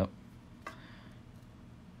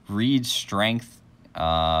 Reed Strength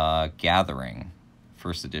Gathering,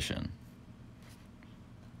 First Edition.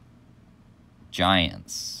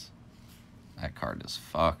 Giants. That card is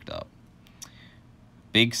fucked up.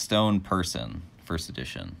 Big Stone Person, First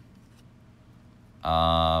Edition.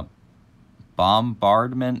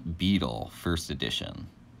 Bombardment Beetle, First Edition.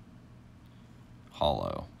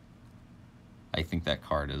 Hollow. I think that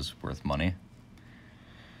card is worth money.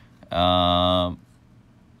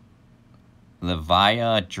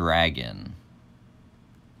 Levia Dragon.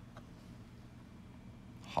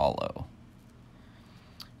 Hollow.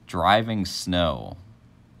 Driving Snow,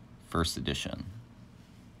 First Edition.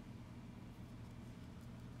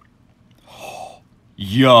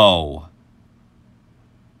 Yo!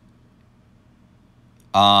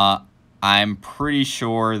 I'm pretty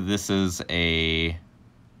sure this is a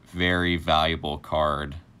very valuable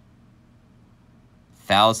card.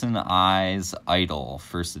 Thousand Eyes Idol,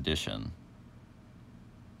 First Edition.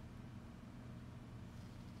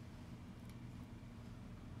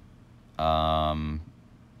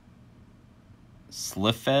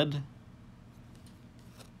 Sliffed.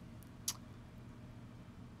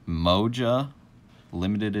 Moja,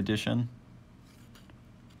 limited edition.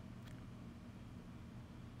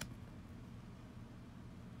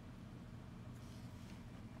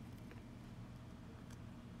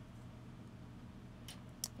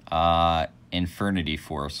 Infernity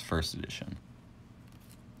Force, First Edition.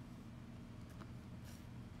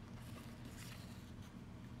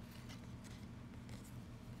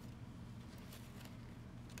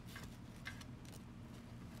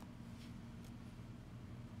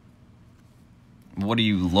 What are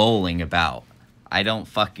you lolling about? I don't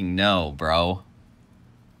fucking know, bro.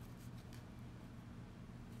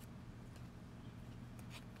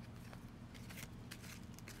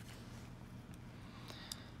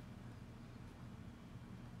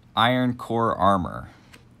 Iron Core Armor.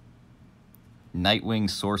 Nightwing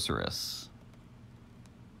Sorceress.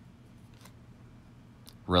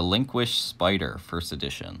 Relinquished Spider, First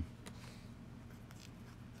Edition.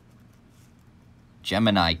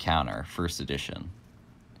 Gemini Counter, First Edition.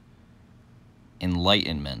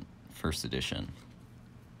 Enlightenment, First Edition.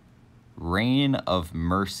 Reign of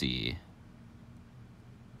Mercy.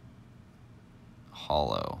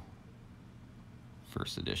 Hollow,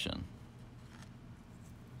 First Edition.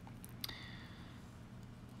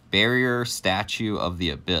 Barrier Statue of the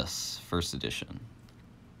Abyss, First Edition.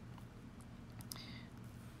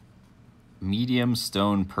 Medium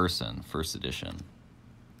Stone Person, First Edition.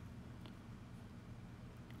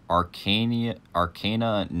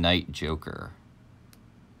 Arcana Night Joker.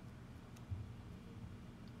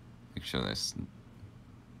 Make sure there's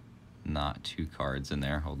not two cards in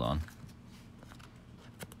there. Hold on.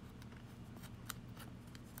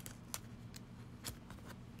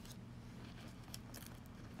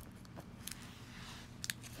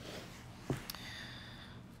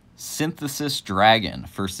 Synthesis Dragon,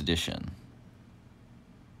 first edition.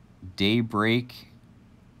 Daybreak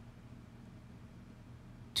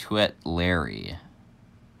Tuet Larry,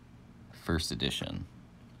 first edition.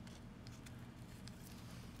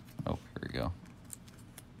 Oh, here we go.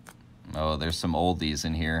 Oh, there's some oldies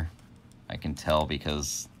in here. I can tell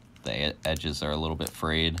because the edges are a little bit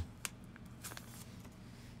frayed.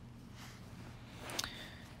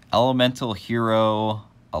 Elemental Hero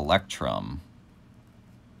Electrum.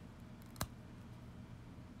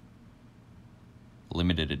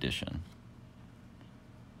 Limited edition.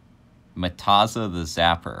 Mataza the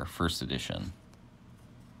Zapper, first edition.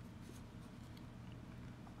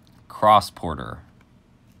 Cross Porter.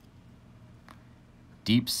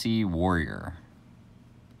 Deep Sea Warrior.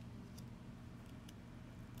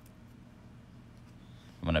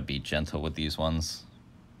 I'm going to be gentle with these ones.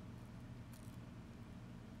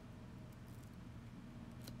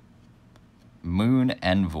 Moon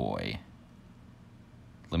Envoy,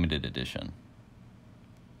 limited edition.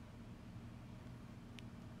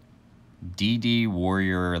 DD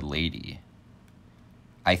Warrior Lady.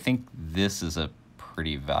 I think this is a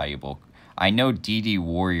pretty valuable. I know DD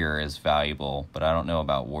Warrior is valuable, but I don't know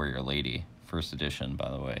about Warrior Lady. First edition,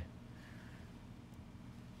 by the way.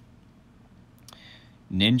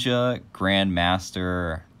 Ninja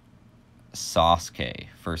Grandmaster Sasuke,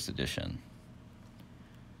 first edition.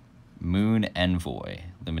 Moon Envoy,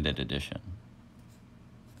 limited edition.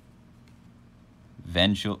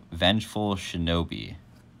 Vengeful Shinobi.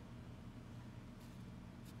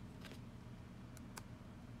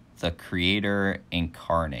 The Creator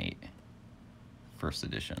Incarnate, first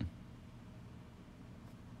edition.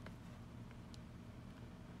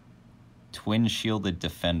 Twin Shielded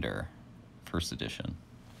Defender, first edition.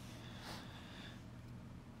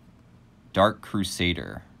 Dark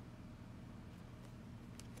Crusader.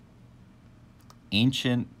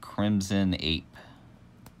 Ancient Crimson Ape.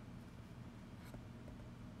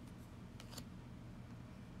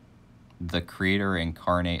 The Creator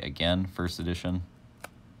Incarnate again, first edition.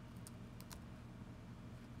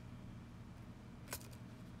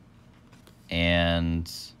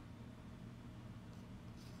 And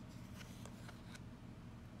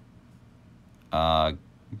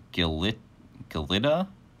Galita,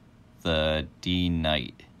 the D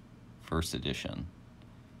Knight, first edition.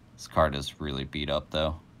 This card is really beat up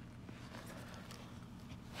though.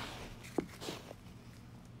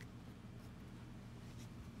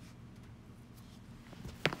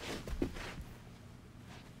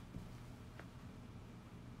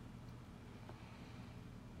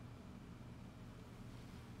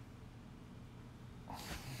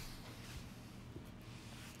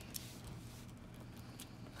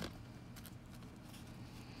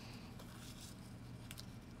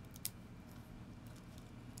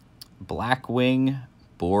 Blackwing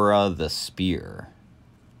Bora the Spear,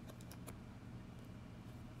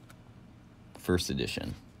 first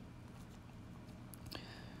edition.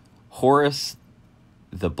 Horus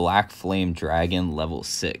the Black Flame Dragon, level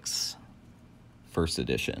 6, first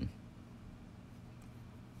edition.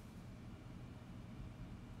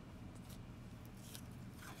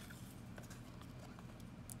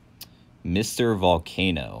 Mr.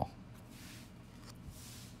 Volcano.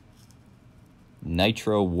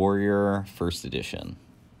 Nitro Warrior, first edition.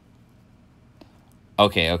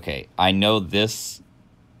 Okay. I know this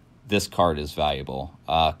card is valuable.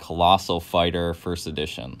 Colossal Fighter, first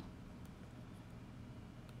edition.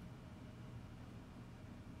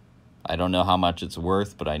 I don't know how much it's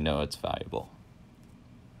worth, but I know it's valuable.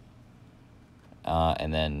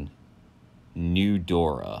 And then New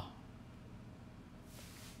Dora.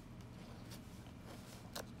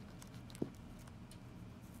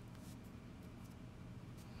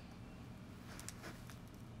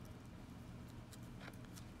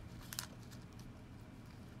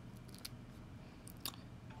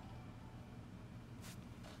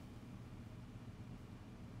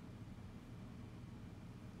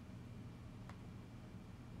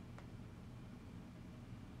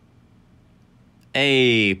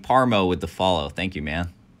 Hey, Parmo with the follow. Thank you,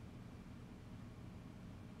 man.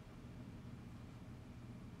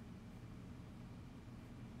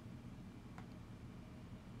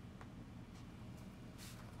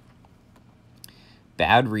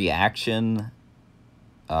 Bad Reaction,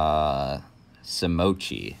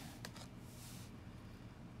 Samochi.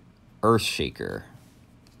 Earthshaker.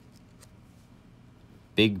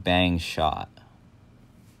 Big Bang Shot.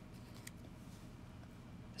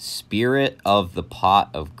 Spirit of the Pot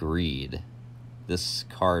of Greed. This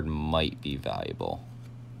card might be valuable.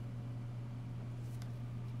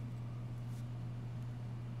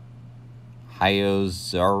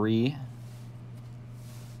 Hyozari.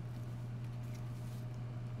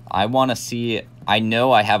 I want to see. I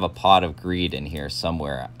know I have a Pot of Greed in here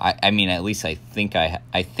somewhere. I mean, at least I think I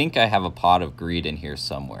have a Pot of Greed in here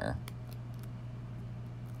somewhere.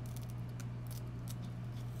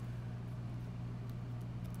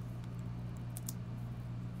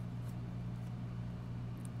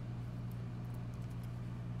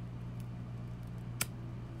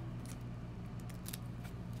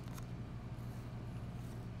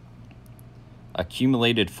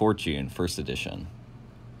 Accumulated Fortune, first edition.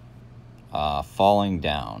 Falling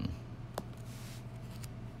Down.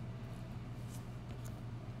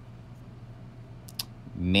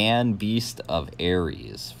 Man Beast of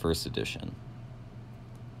Ares, first edition.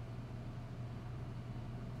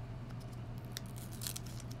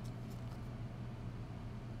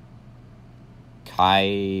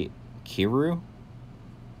 Kiru?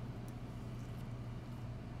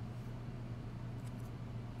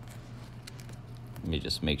 Let me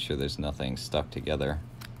just make sure there's nothing stuck together.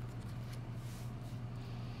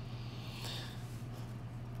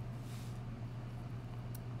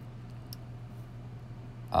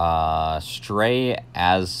 Stray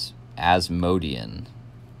Asmodean.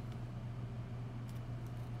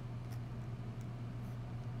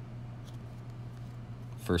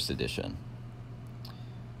 First edition.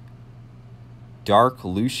 Dark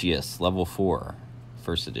Lucius, level 4,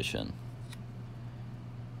 first edition.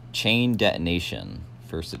 Chain Detonation,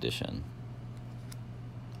 first edition.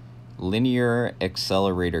 Linear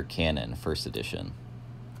Accelerator Cannon, first edition.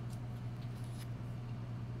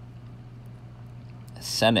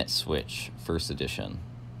 Senate Switch, first edition.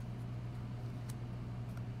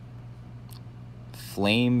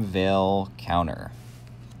 Flame Veil Counter.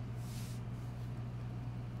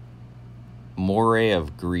 Moray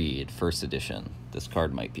of Greed, first edition. This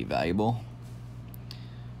card might be valuable.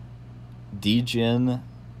 Djinn,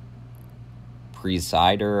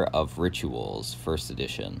 Presider of Rituals, first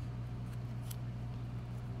edition.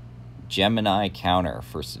 Gemini Counter,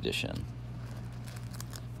 first edition.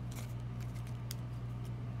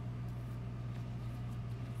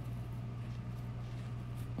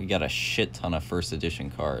 We got a shit ton of first edition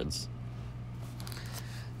cards.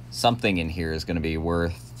 Something in here is going to be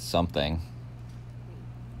worth something.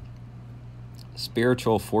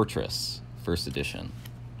 Spiritual Fortress, first edition.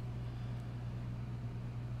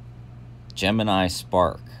 Gemini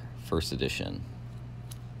Spark, first edition.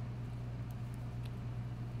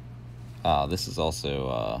 This is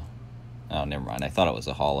also, oh, never mind. I thought it was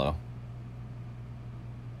a holo.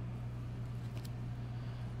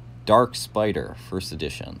 Dark Spider, first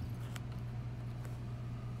edition.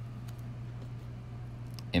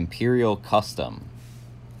 Imperial Custom.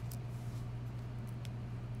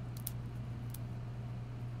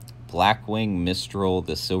 Blackwing Mistral,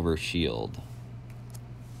 the Silver Shield.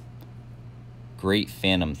 Great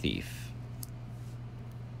Phantom Thief.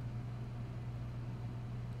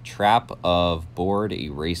 Trap of Board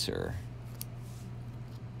Eraser.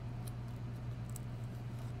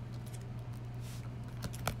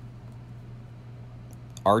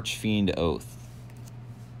 Archfiend Oath.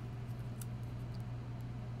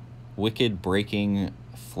 Wicked Breaking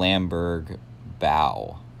Flamberg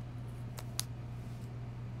Bow.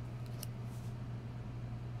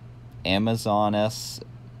 Amazoness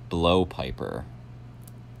Blowpiper.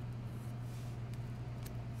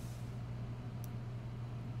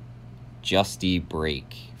 Justy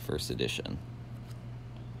Break, first edition.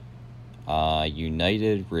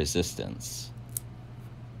 United Resistance.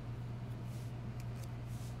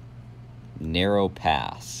 Narrow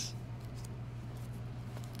Pass.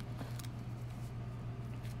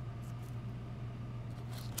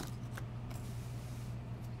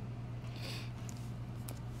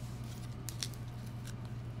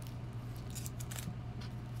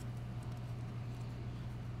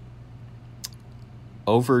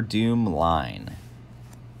 Overdoom Line.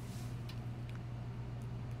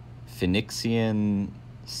 Phoenixian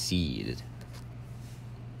Seed.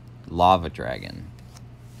 Lava Dragon.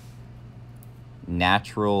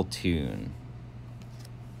 Natural Tune.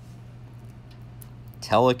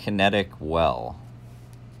 Telekinetic Well.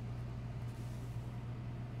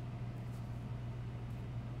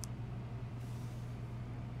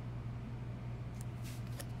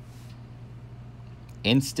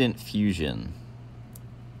 Instant Fusion,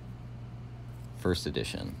 first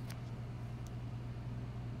edition.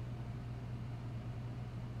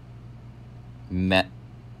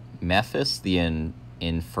 Mephis, the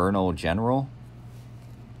Infernal General.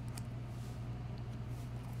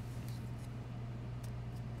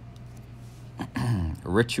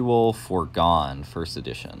 Ritual Foregone, first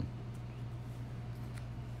edition.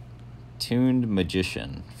 Tuned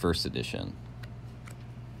Magician, first edition.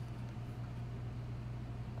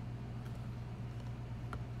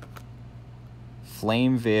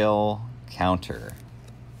 Flame Veil counter.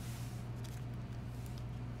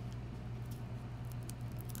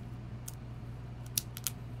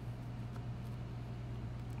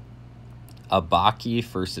 Abaki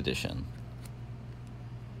First Edition.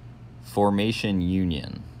 Formation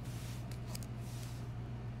Union.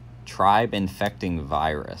 Tribe Infecting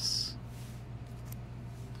Virus.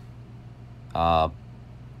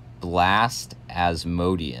 Blast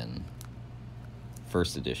Asmodean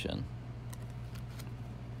First Edition.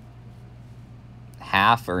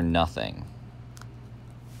 Half or Nothing.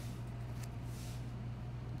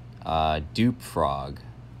 Dupe Frog.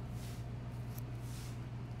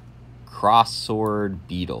 Cross Sword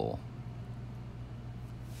Beetle.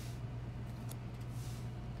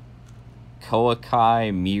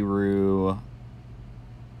 Koakai Miru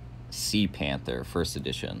Sea Panther First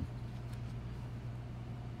Edition.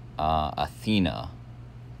 Athena.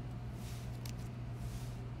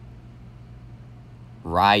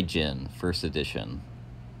 Raijin First Edition.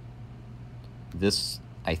 This,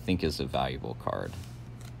 I think, is a valuable card.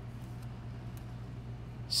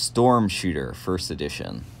 Storm Shooter First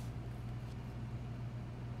Edition.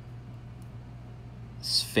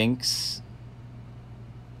 Sphinx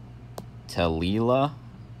Telia.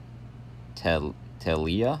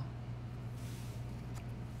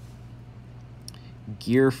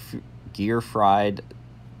 Gear Fried,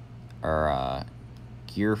 or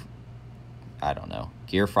I don't know.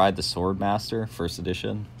 Gear Fried the Swordmaster First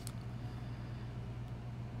Edition.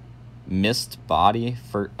 Mist Body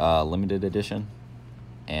for Limited Edition,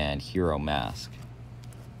 and Hero Mask.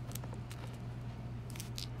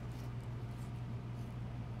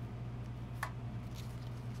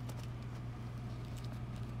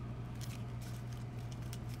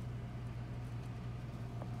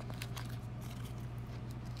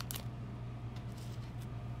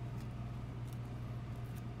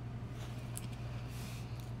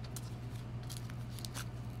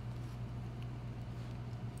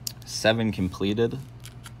 Seven completed.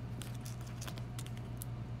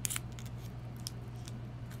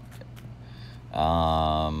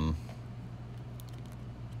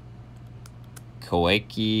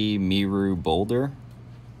 Koeki Miru Boulder.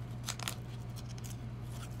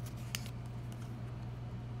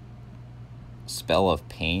 Spell of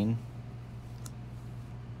Pain.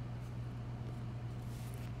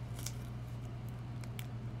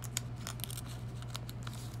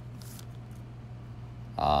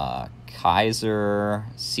 Kaiser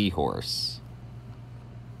Seahorse.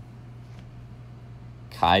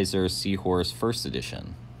 Kaiser Seahorse First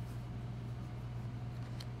Edition.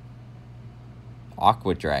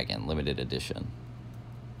 Aqua Dragon Limited Edition.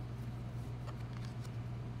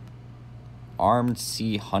 Armed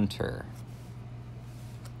Sea Hunter.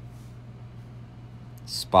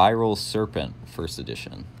 Spiral Serpent First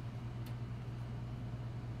Edition.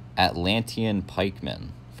 Atlantean Pikeman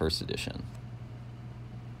First Edition.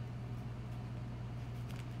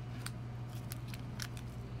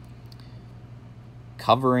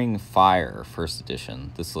 Covering Fire First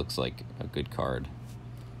Edition. This looks like a good card.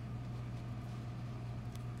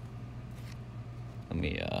 Let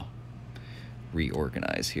me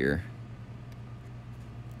reorganize here.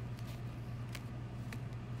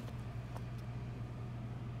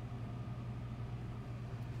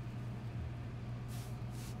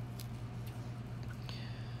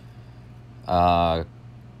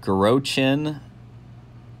 Garochin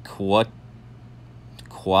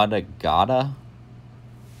Quadagata.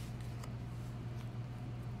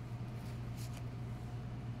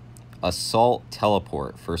 Assault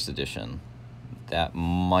Teleport First Edition. That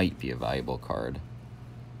might be a valuable card.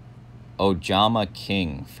 Ojama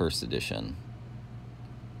King First Edition.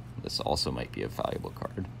 This also might be a valuable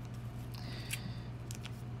card.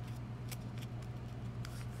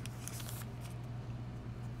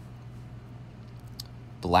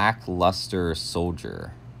 Blackluster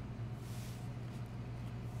Soldier.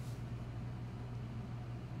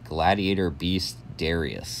 Gladiator Beast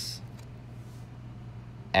Darius.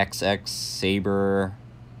 XX Saber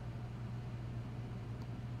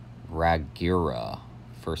Ragira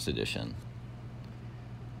First Edition.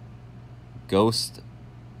 Ghost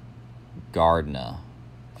Gardna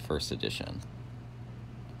First Edition.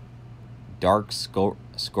 Dark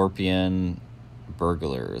Scorpion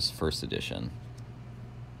Burglars First Edition.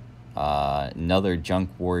 Another Junk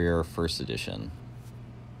Warrior First Edition.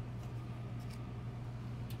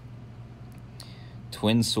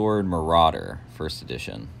 Twin Sword Marauder First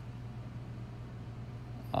Edition.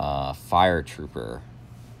 Fire Trooper.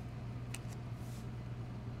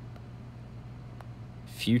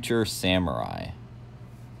 Future Samurai.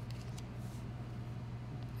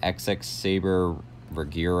 XX Saber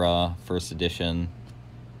Yugioh, first edition,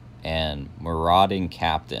 and Marauding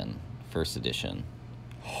Captain, first edition.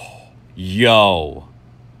 Yo!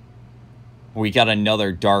 We got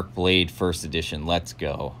another Dark Blade, first edition. Let's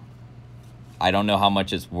go. I don't know how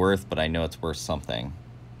much it's worth, but I know it's worth something.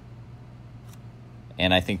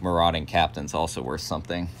 And I think Marauding Captain's also worth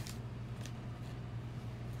something.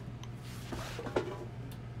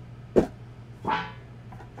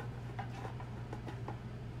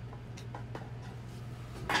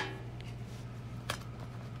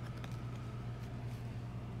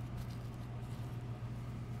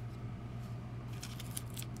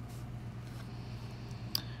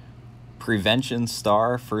 Prevention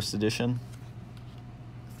Star, first edition.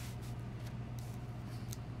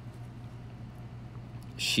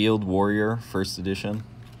 Shield Warrior, first edition.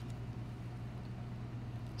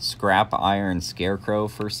 Scrap Iron Scarecrow,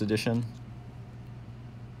 first edition.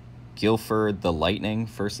 Guilford the Lightning,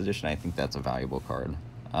 first edition. I think that's a valuable card.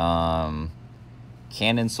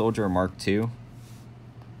 Cannon Soldier Mark II.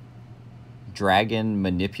 Dragon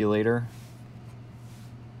Manipulator.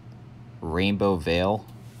 Rainbow Veil.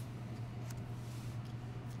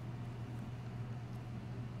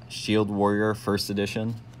 Shield Warrior, first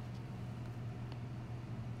edition.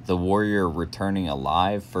 The Warrior Returning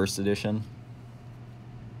Alive, first edition.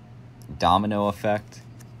 Domino Effect.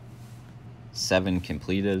 7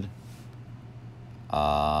 completed.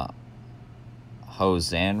 Hozanru.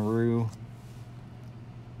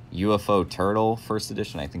 UFO Turtle, first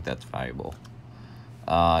edition. I think that's valuable.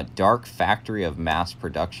 Dark Factory of Mass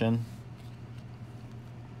Production.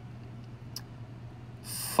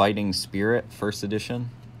 Fighting Spirit, first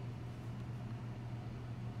edition.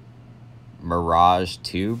 Mirage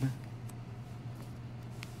Tube.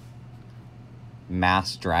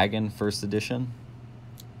 Mass Dragon, first edition.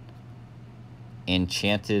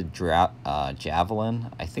 Enchanted Javelin.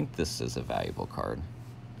 I think this is a valuable card.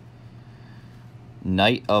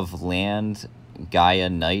 Knight of Land Gaia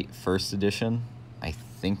Knight, first edition. I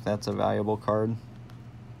think that's a valuable card.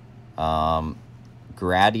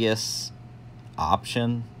 Gradius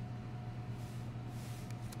Option.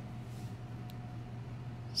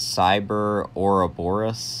 Cyber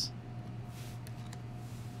Ouroboros.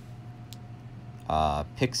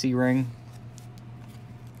 Pixie Ring.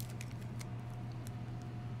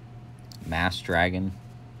 Mass Dragon.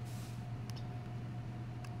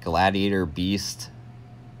 Gladiator Beast.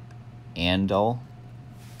 Andal.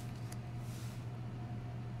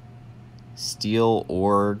 Steel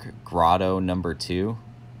Org Grotto number 2.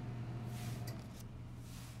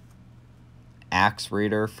 Axe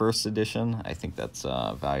Raider, first edition. I think that's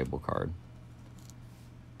a valuable card.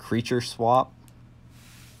 Creature Swap.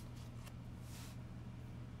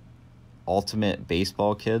 Ultimate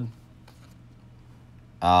Baseball Kid.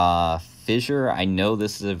 Fissure. I know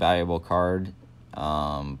this is a valuable card,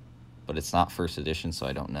 but it's not first edition, so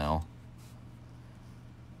I don't know.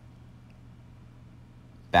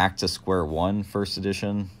 Back to Square One, first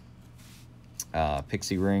edition.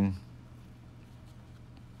 Pixie Ring.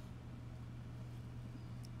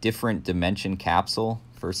 Different Dimension Capsule,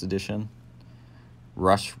 first edition.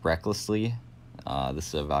 Rush Recklessly. This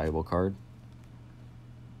is a valuable card.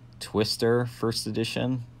 Twister, first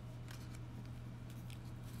edition.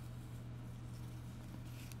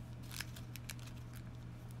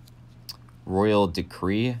 Royal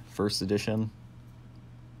Decree, first edition.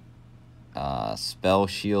 Spell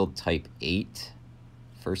Shield Type 8,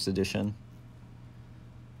 first edition.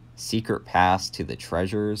 Secret Pass to the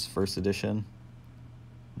Treasures, first edition.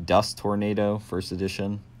 Dust Tornado, first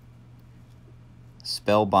edition.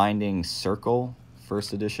 Spellbinding Circle,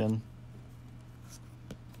 first edition.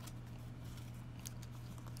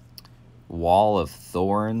 Wall of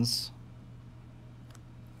Thorns.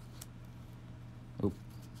 Oop.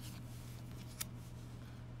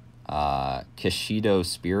 Kishido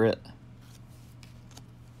Spirit.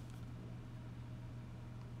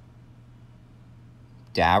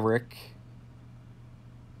 Darrick,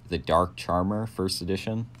 the Dark Charmer, first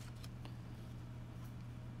edition.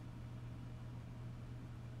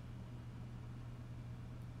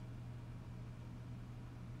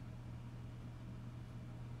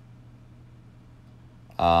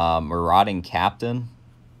 Marauding Captain.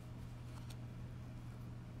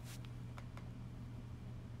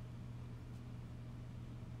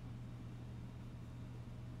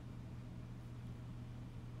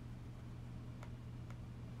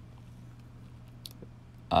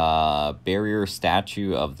 Barrier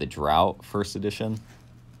Statue of the Drought, first edition.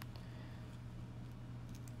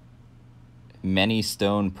 Many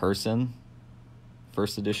Stone Person,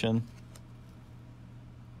 first edition.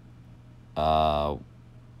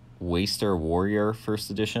 Waster Warrior,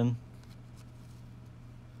 first edition.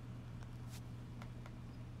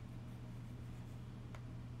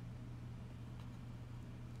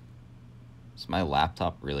 Is my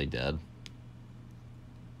laptop really dead?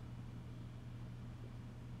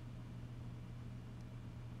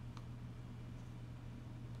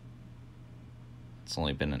 It's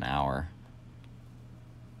only been an hour.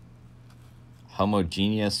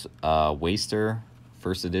 Homogeneous Waster,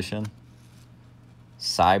 first edition.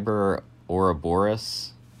 Cyber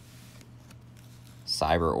Ouroboros.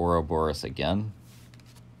 Cyber Ouroboros again.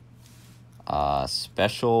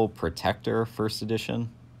 Special Protector, first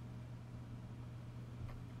edition.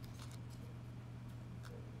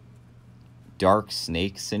 Dark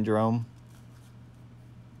Snake Syndrome.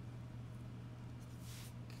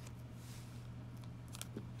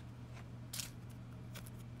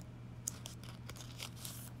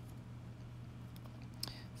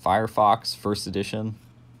 Firefox, first edition.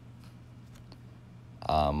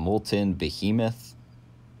 Molten Behemoth,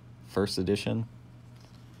 first edition.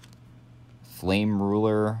 Flame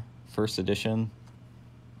Ruler, first edition.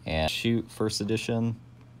 And Shoot, first edition.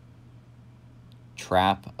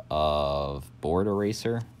 Trap of Board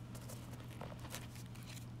Eraser.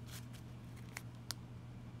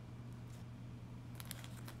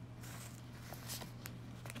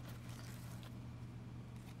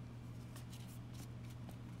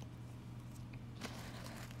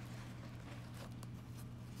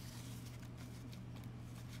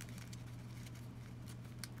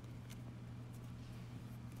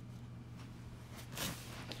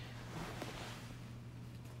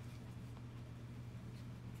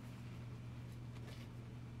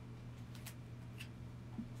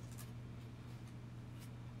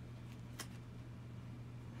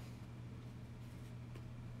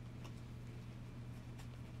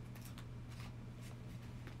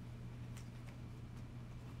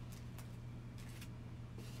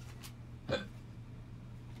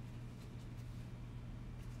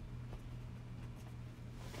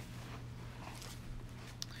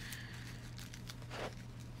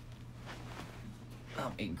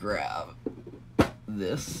 Let me grab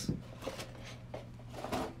this.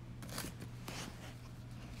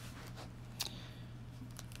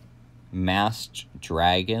 Masked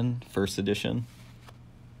Dragon, first edition.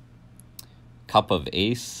 Cup of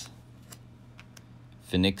Ace.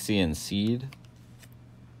 Phoenixian Seed.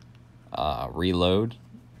 Reload.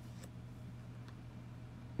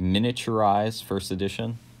 Miniaturize, first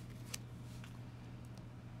edition.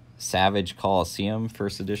 Savage Coliseum,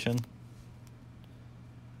 first edition.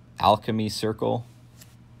 Alchemy Circle.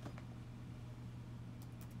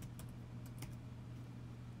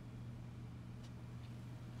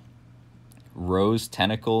 Rose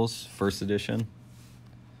Tentacles, first edition.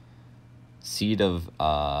 Seed of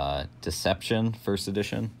Deception, first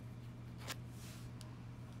edition.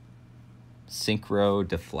 Synchro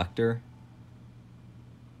Deflector.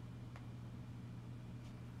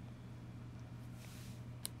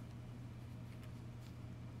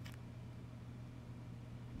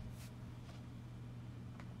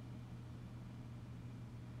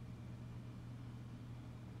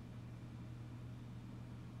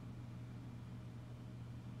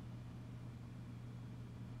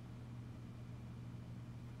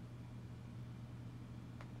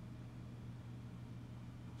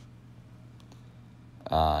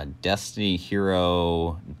 Destiny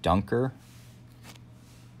Hero Dunker.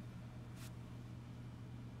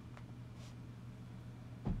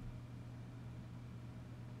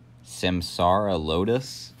 Samsara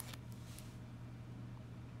Lotus.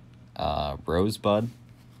 Rosebud.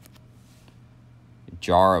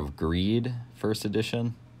 Jar of Greed, first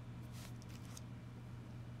edition.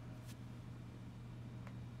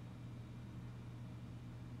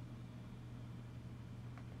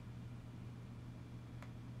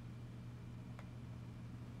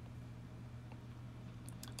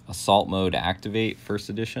 Assault Mode Activate, first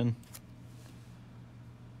edition.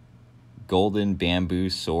 Golden Bamboo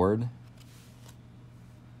Sword.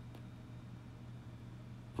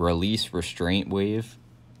 Release Restraint Wave.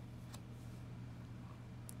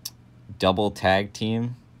 Double Tag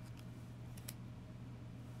Team.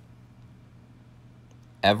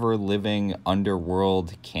 Ever Living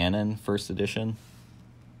Underworld Cannon, first edition.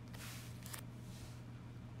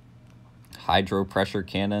 Hydro Pressure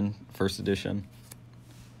Cannon, first edition.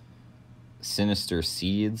 Sinister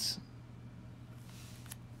Seeds.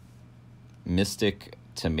 Mystic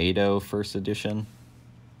Tomato, first edition.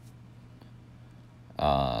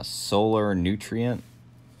 Solar Nutrient.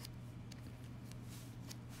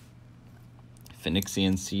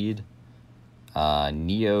 Phoenixian Seed.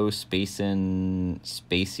 Neo Spacian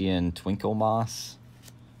Twinkle Moss.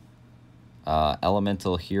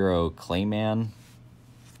 Elemental Hero Clayman.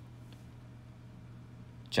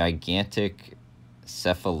 Gigantic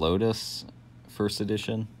Cephalotus, first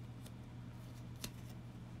edition.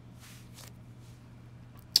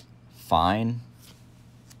 Fine.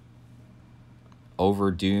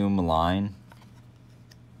 Overdoom Line.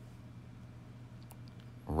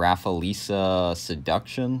 Raffalisa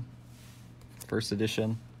Seduction, first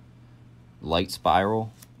edition. Light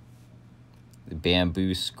Spiral.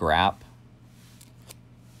 Bamboo Scrap,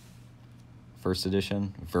 first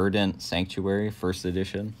edition. Verdant Sanctuary, first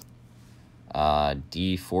edition.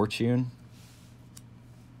 D Fortune.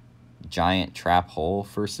 Giant Trap Hole,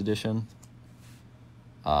 first edition.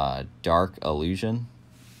 Dark Illusion.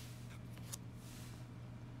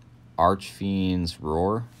 Archfiend's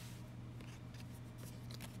Roar.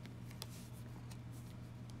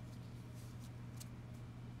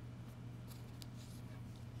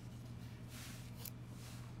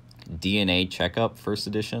 DNA Checkup, first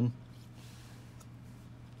edition.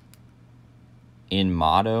 In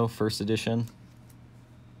Motto, first edition.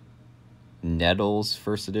 Nettles,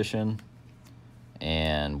 first edition.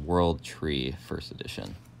 And World Tree, first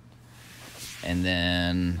edition. And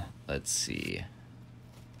then, let's see.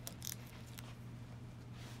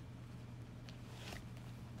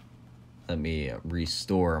 Let me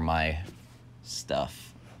restore my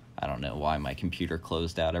stuff. I don't know why my computer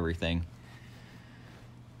closed out everything.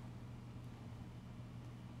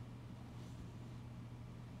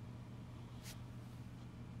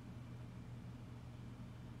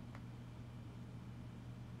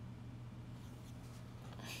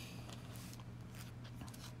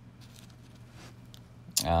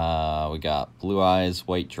 We got Blue Eyes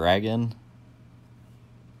White Dragon.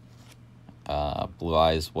 Blue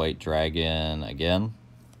Eyes White Dragon again.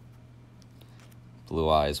 Blue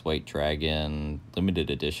Eyes White Dragon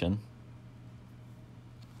Limited Edition.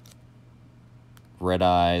 Red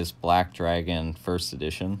Eyes Black Dragon First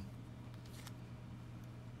Edition.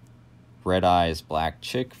 Red Eyes Black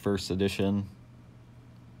Chick First Edition.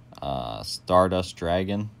 Stardust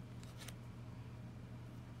Dragon.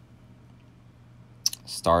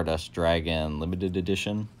 Stardust Dragon Limited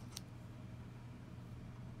Edition.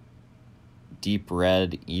 Deep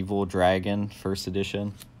Red Evil Dragon First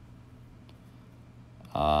Edition.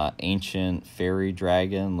 Ancient Fairy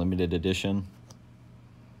Dragon Limited Edition.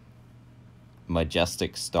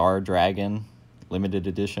 Majestic Star Dragon Limited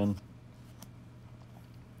Edition.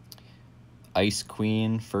 Ice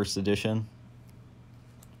Queen First Edition.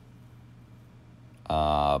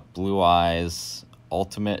 Blue Eyes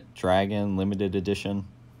Ultimate Dragon Limited Edition.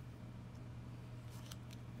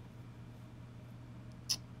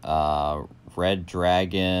 Red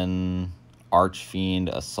Dragon Archfiend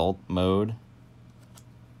Assault Mode.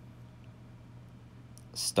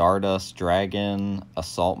 Stardust Dragon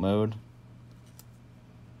Assault Mode.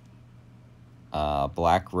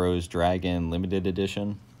 Black Rose Dragon Limited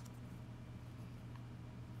Edition.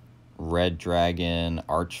 Red Dragon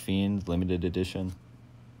Archfiend Limited Edition.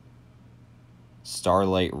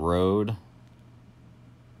 Starlight Road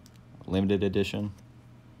Limited Edition.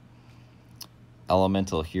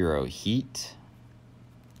 Elemental Hero Heat.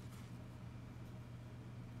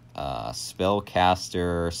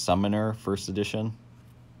 Spellcaster Summoner First Edition.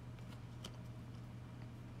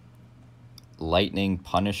 Lightning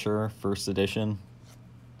Punisher First Edition.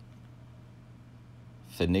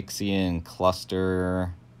 Phoenixian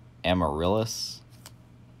Cluster Amaryllis.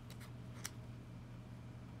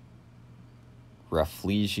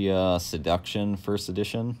 Rafflesia Seduction First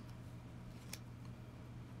Edition.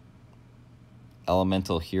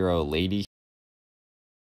 Elemental Hero Lady.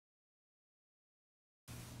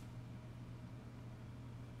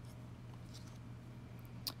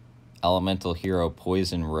 Elemental Hero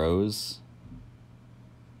Poison Rose.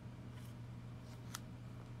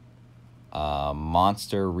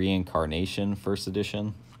 Monster Reincarnation First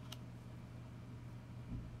Edition.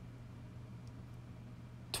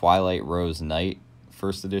 Twilight Rose Knight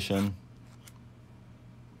First Edition.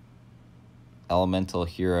 Elemental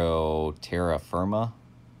Hero Terra Firma.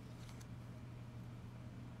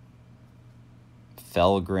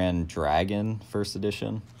 Felgren Dragon First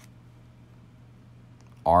Edition.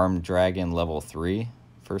 Armed Dragon Level 3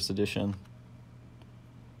 First Edition.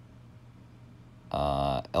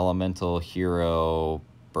 Elemental Hero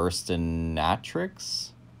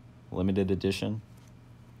Burstinatrix Limited Edition.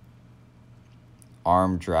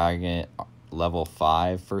 Armed Dragon Level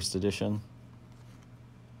 5 First Edition.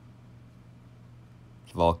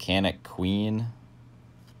 Volcanic Queen.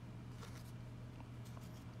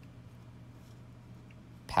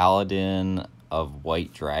 Paladin of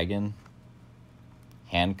White Dragon.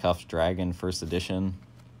 Handcuffed Dragon First Edition.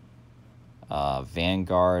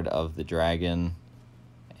 Vanguard of the Dragon.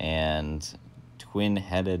 And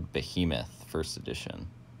Twin-Headed Behemoth First Edition.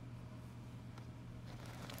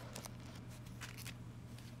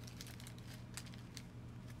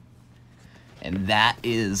 And that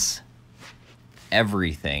is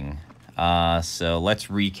everything. So let's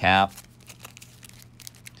recap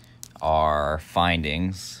our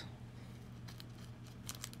findings.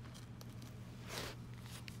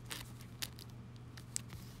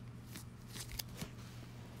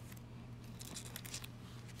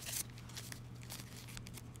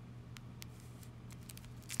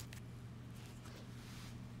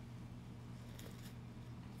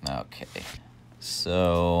 Okay,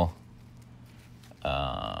 so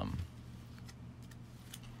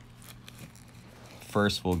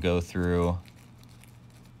first we'll go through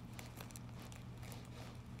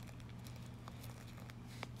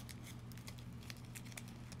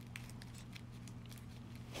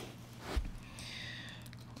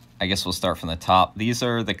I guess we'll start from the top. These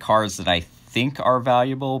are the cards that I think are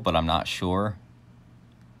valuable, but I'm not sure.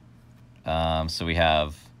 So we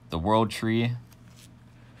have the World Tree.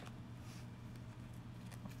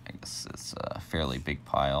 I guess it's a fairly big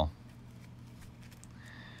pile.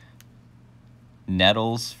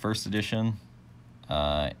 Nettles, first edition.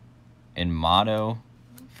 In Motto,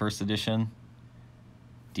 first edition.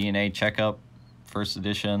 DNA Checkup, first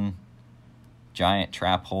edition. Giant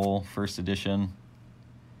Trap Hole, first edition.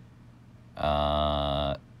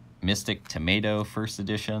 Mystic Tomato, first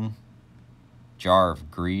edition. Jar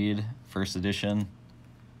of Greed, first edition.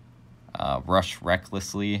 Rush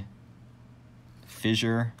Recklessly.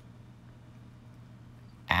 Fissure.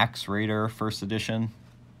 Axe Raider, first edition.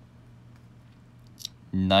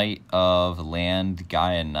 Knight of Land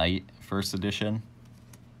Gaia Knight, first edition.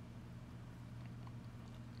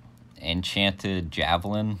 Enchanted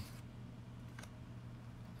Javelin.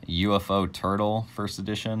 UFO Turtle, first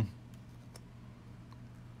edition.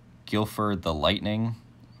 Guilford the Lightning,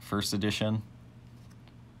 first edition.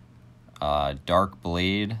 Dark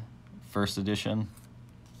Blade, first edition.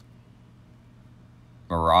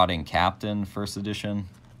 Marauding Captain, first edition.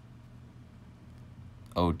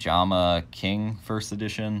 Ojama King, first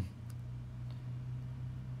edition.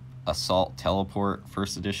 Assault Teleport,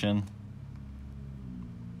 first edition.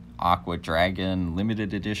 Aqua Dragon,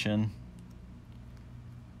 limited edition.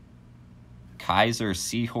 Kaiser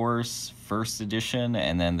Seahorse, first edition,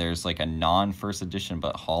 and then there's like a non-first edition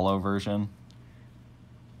but holo version.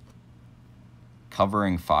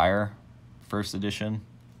 Covering Fire, first edition.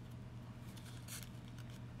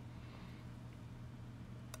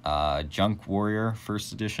 Junk Warrior,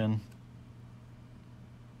 first edition.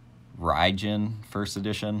 Raijin, first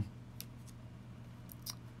edition.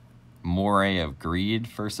 Moray of Greed,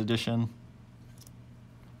 first edition.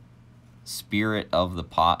 Spirit of the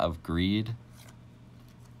Pot of Greed.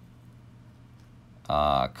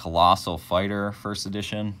 Colossal Fighter, first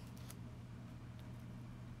edition.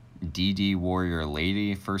 DD Warrior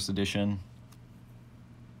Lady, first edition.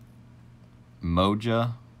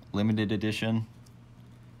 Moja, limited edition.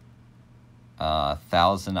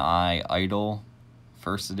 Thousand Eye Idol,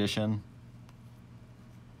 first edition.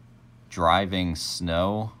 Driving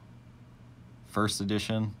Snow, first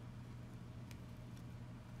edition.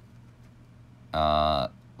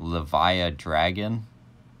 Levia Dragon.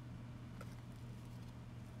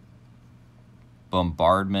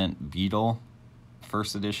 Bombardment Beetle,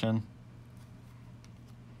 first edition.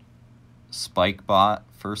 Spikebot,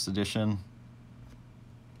 first edition.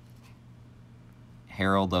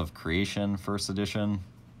 Herald of Creation, first edition.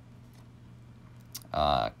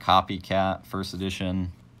 Copycat, first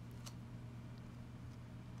edition.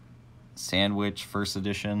 Sandwich, first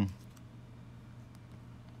edition.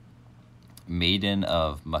 Maiden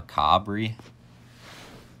of Macabre,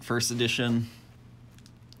 first edition.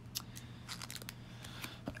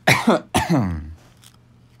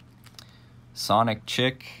 Sonic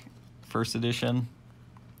Chick, first edition.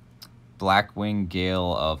 Blackwing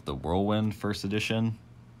Gale of the Whirlwind, first edition.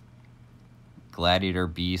 Gladiator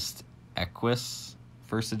Beast Equus,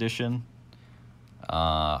 first edition.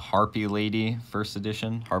 Harpy Lady, first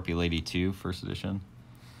edition. Harpy Lady 2, first edition.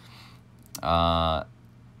 Level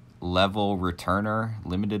Returner,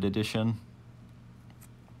 limited edition.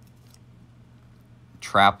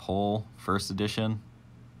 Trap Hole, first edition.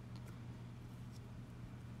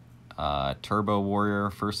 Turbo Warrior,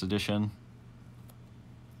 first edition.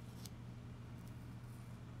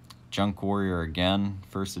 Junk Warrior again,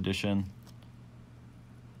 first edition.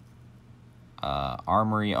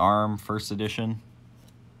 Armory Arm, first edition.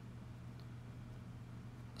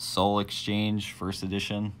 Soul Exchange, first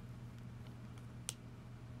edition.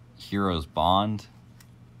 Heroes Bond.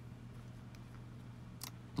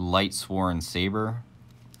 Lightsworn Saber.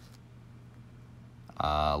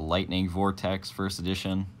 Lightning Vortex, first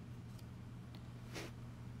edition.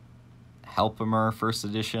 Helpimer, first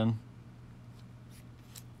edition.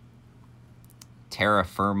 Terra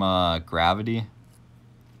Firma Gravity,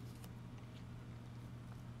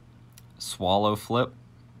 Swallow Flip,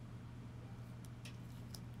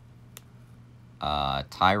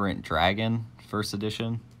 Tyrant Dragon, First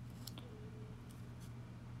Edition,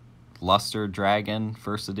 Luster Dragon,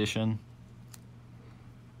 First Edition,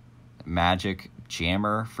 Magic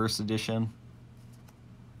Jammer, First Edition,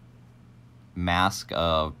 Mask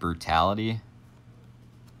of Brutality,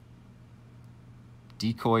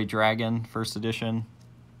 Decoy Dragon, First Edition,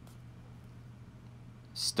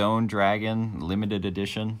 Stone Dragon, Limited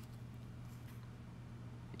Edition,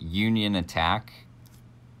 Union Attack,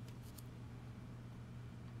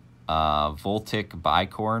 Voltic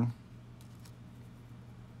Bicorn,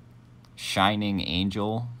 Shining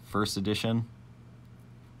Angel, First Edition,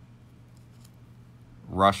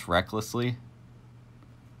 Rush Recklessly,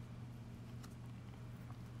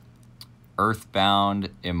 Earthbound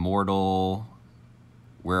Immortal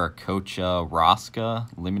Wiracocha Rosca,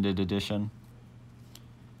 Limited Edition,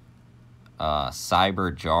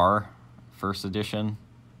 Cyber Jar, First Edition,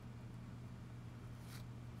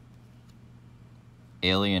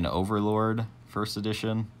 Alien Overlord, First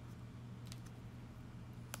Edition,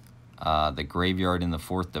 The Graveyard in the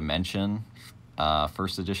Fourth Dimension,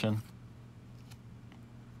 First Edition,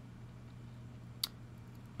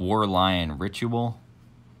 War Lion Ritual,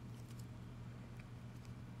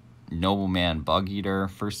 Nobleman Bug Eater,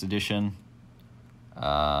 First Edition,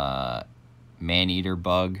 Man-Eater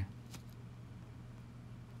Bug,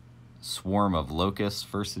 Swarm of Locusts,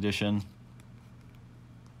 First Edition,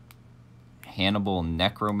 Hannibal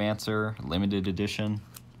Necromancer, Limited Edition,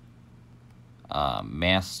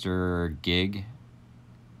 Master Gig,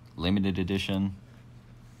 Limited Edition,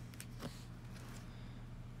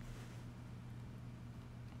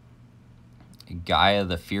 Gaia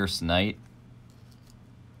the Fierce Knight,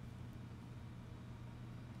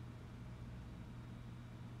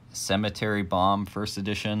 Cemetery Bomb, First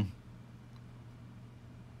Edition,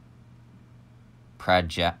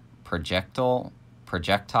 Projectile,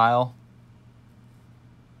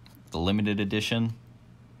 the Limited Edition,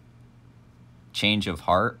 Change of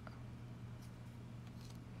Heart,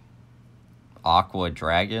 Aqua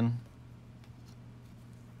Dragon,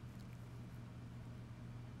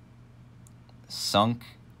 Sunk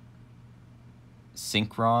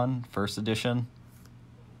Synchron, First Edition,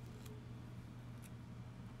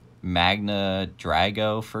 Magna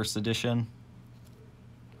Drago, First Edition,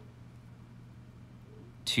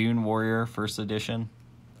 Toon Warrior, First Edition,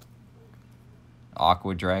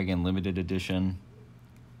 Aqua Dragon, Limited Edition,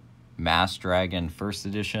 Mass Dragon, First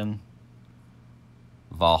Edition,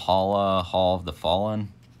 Valhalla, Hall of the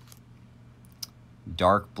Fallen,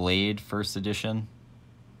 Dark Blade, First Edition,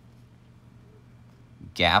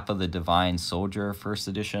 Gap of the Divine Soldier, First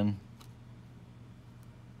Edition,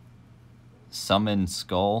 Summon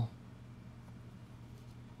Skull,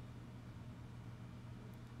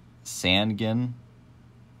 Sandgin,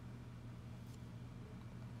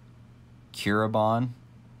 Kurabon,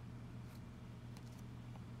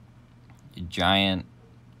 Giant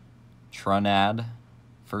Trunad,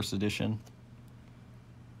 First Edition,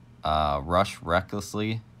 Rush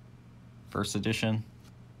Recklessly, First Edition,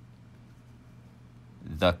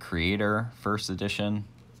 The Creator, First Edition,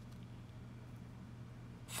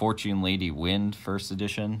 Fortune Lady Wind, First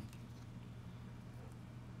Edition,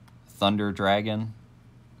 Thunder Dragon,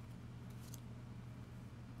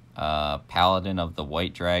 Paladin of the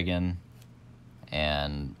White Dragon,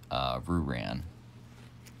 and Ruran.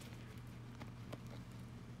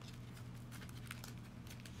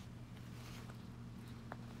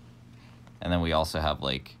 And then we also have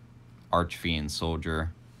like Archfiend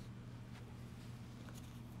Soldier.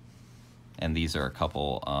 And these are a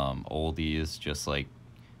couple oldies, just like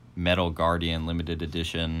Metal Guardian Limited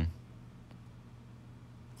Edition,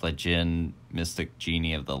 Legend Mystic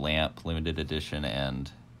Genie of the Lamp Limited Edition,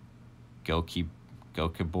 and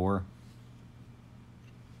Gokibor.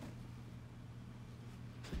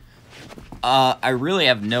 I really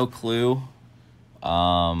have no clue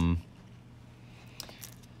what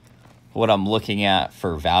I'm looking at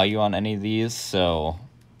for value on any of these, so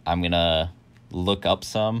I'm going to look up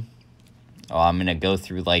some. I'm going to go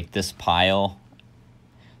through like this pile.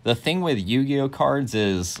 The thing with Yu-Gi-Oh cards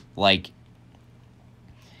is like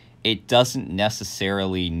it doesn't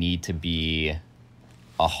necessarily need to be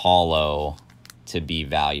a holo to be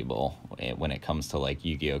valuable when it comes to like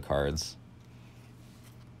Yu-Gi-Oh cards.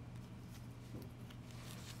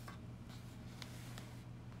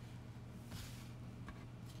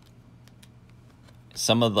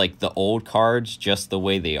 Some of like the old cards, just the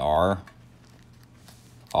way they are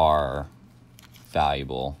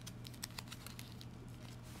valuable.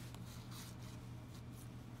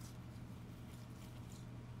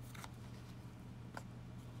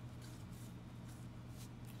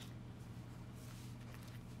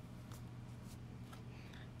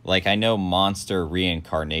 Like, I know Monster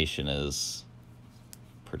Reincarnation is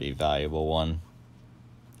a pretty valuable one.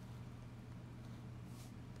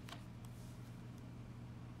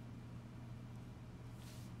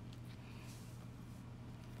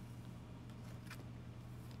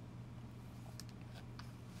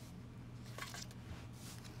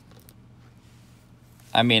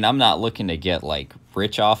 I mean, I'm not looking to get, like,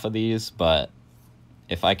 rich off of these, but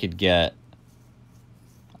if I could get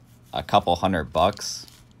a couple $100,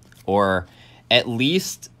 or at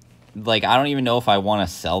least, like, I don't even know if I want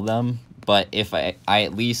to sell them, but if I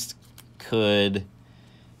at least could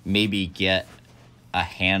maybe get a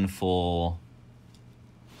handful,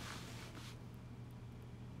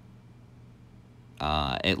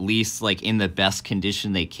 at least, like, in the best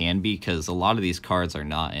condition they can be, because a lot of these cards are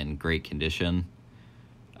not in great condition.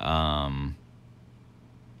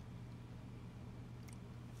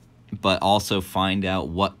 But also find out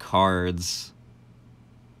what cards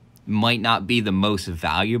might not be the most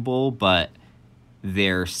valuable, but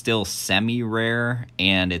they're still semi-rare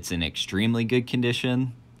and it's in extremely good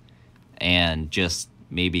condition, and just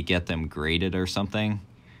maybe get them graded or something.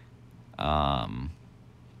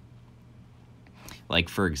 Like,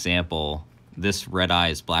 for example, this Red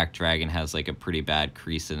Eyes Black Dragon has, like, a pretty bad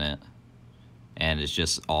crease in it, and it's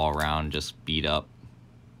just all around just beat up.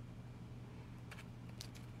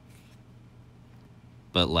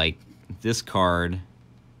 But, like, this card,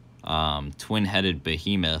 Twin-Headed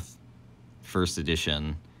Behemoth, first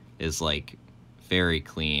edition, is, like, very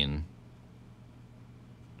clean.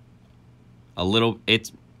 A lot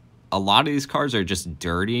of these cards are just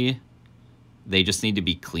dirty. They just need to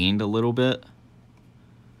be cleaned a little bit.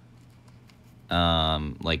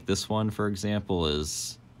 Like this one, for example,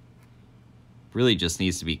 is really just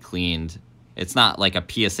needs to be cleaned. It's not like a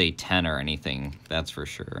PSA 10 or anything, that's for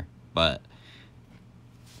sure. But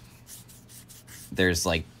there's,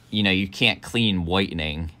 like, you know, you can't clean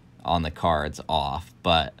whitening on the cards off,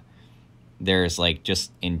 but there's, like,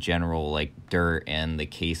 just in general, like, dirt, and the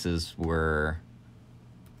cases were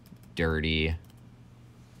dirty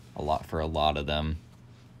for a lot of them.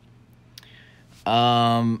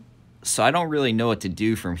 So I don't really know what to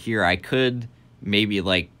do from here. I could maybe,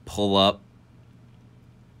 like, pull up,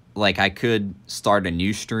 like, I could start a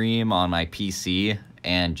new stream on my PC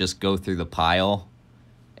and just go through the pile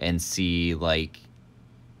and see, like,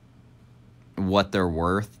 what they're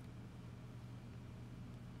worth.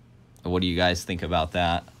 What do you guys think about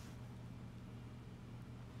that?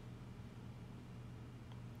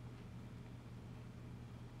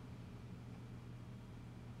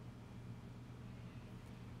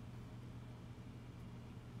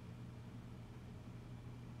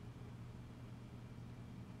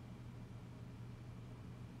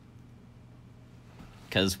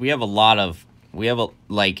 Because we have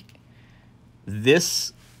like,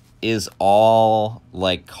 this is all,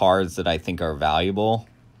 like, cards that I think are valuable.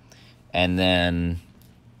 And then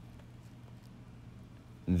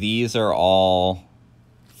these are all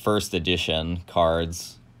first edition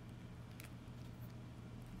cards.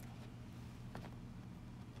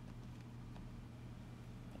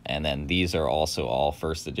 And then these are also all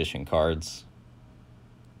first edition cards.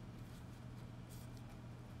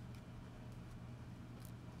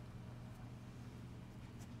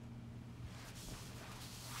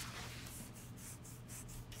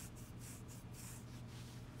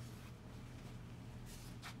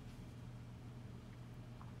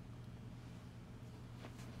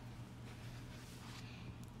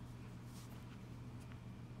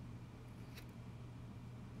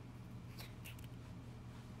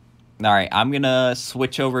 All right, I'm going to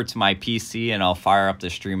switch over to my PC and I'll fire up the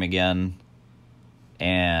stream again.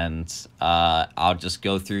 And I'll just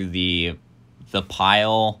go through the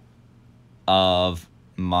pile of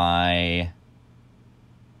my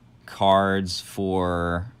cards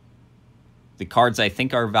for the cards I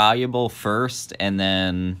think are valuable first, and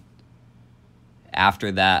then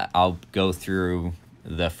after that I'll go through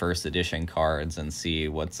the first edition cards and see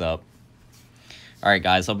what's up. All right,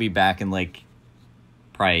 guys, I'll be back in, like,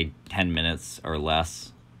 probably 10 minutes or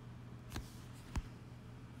less.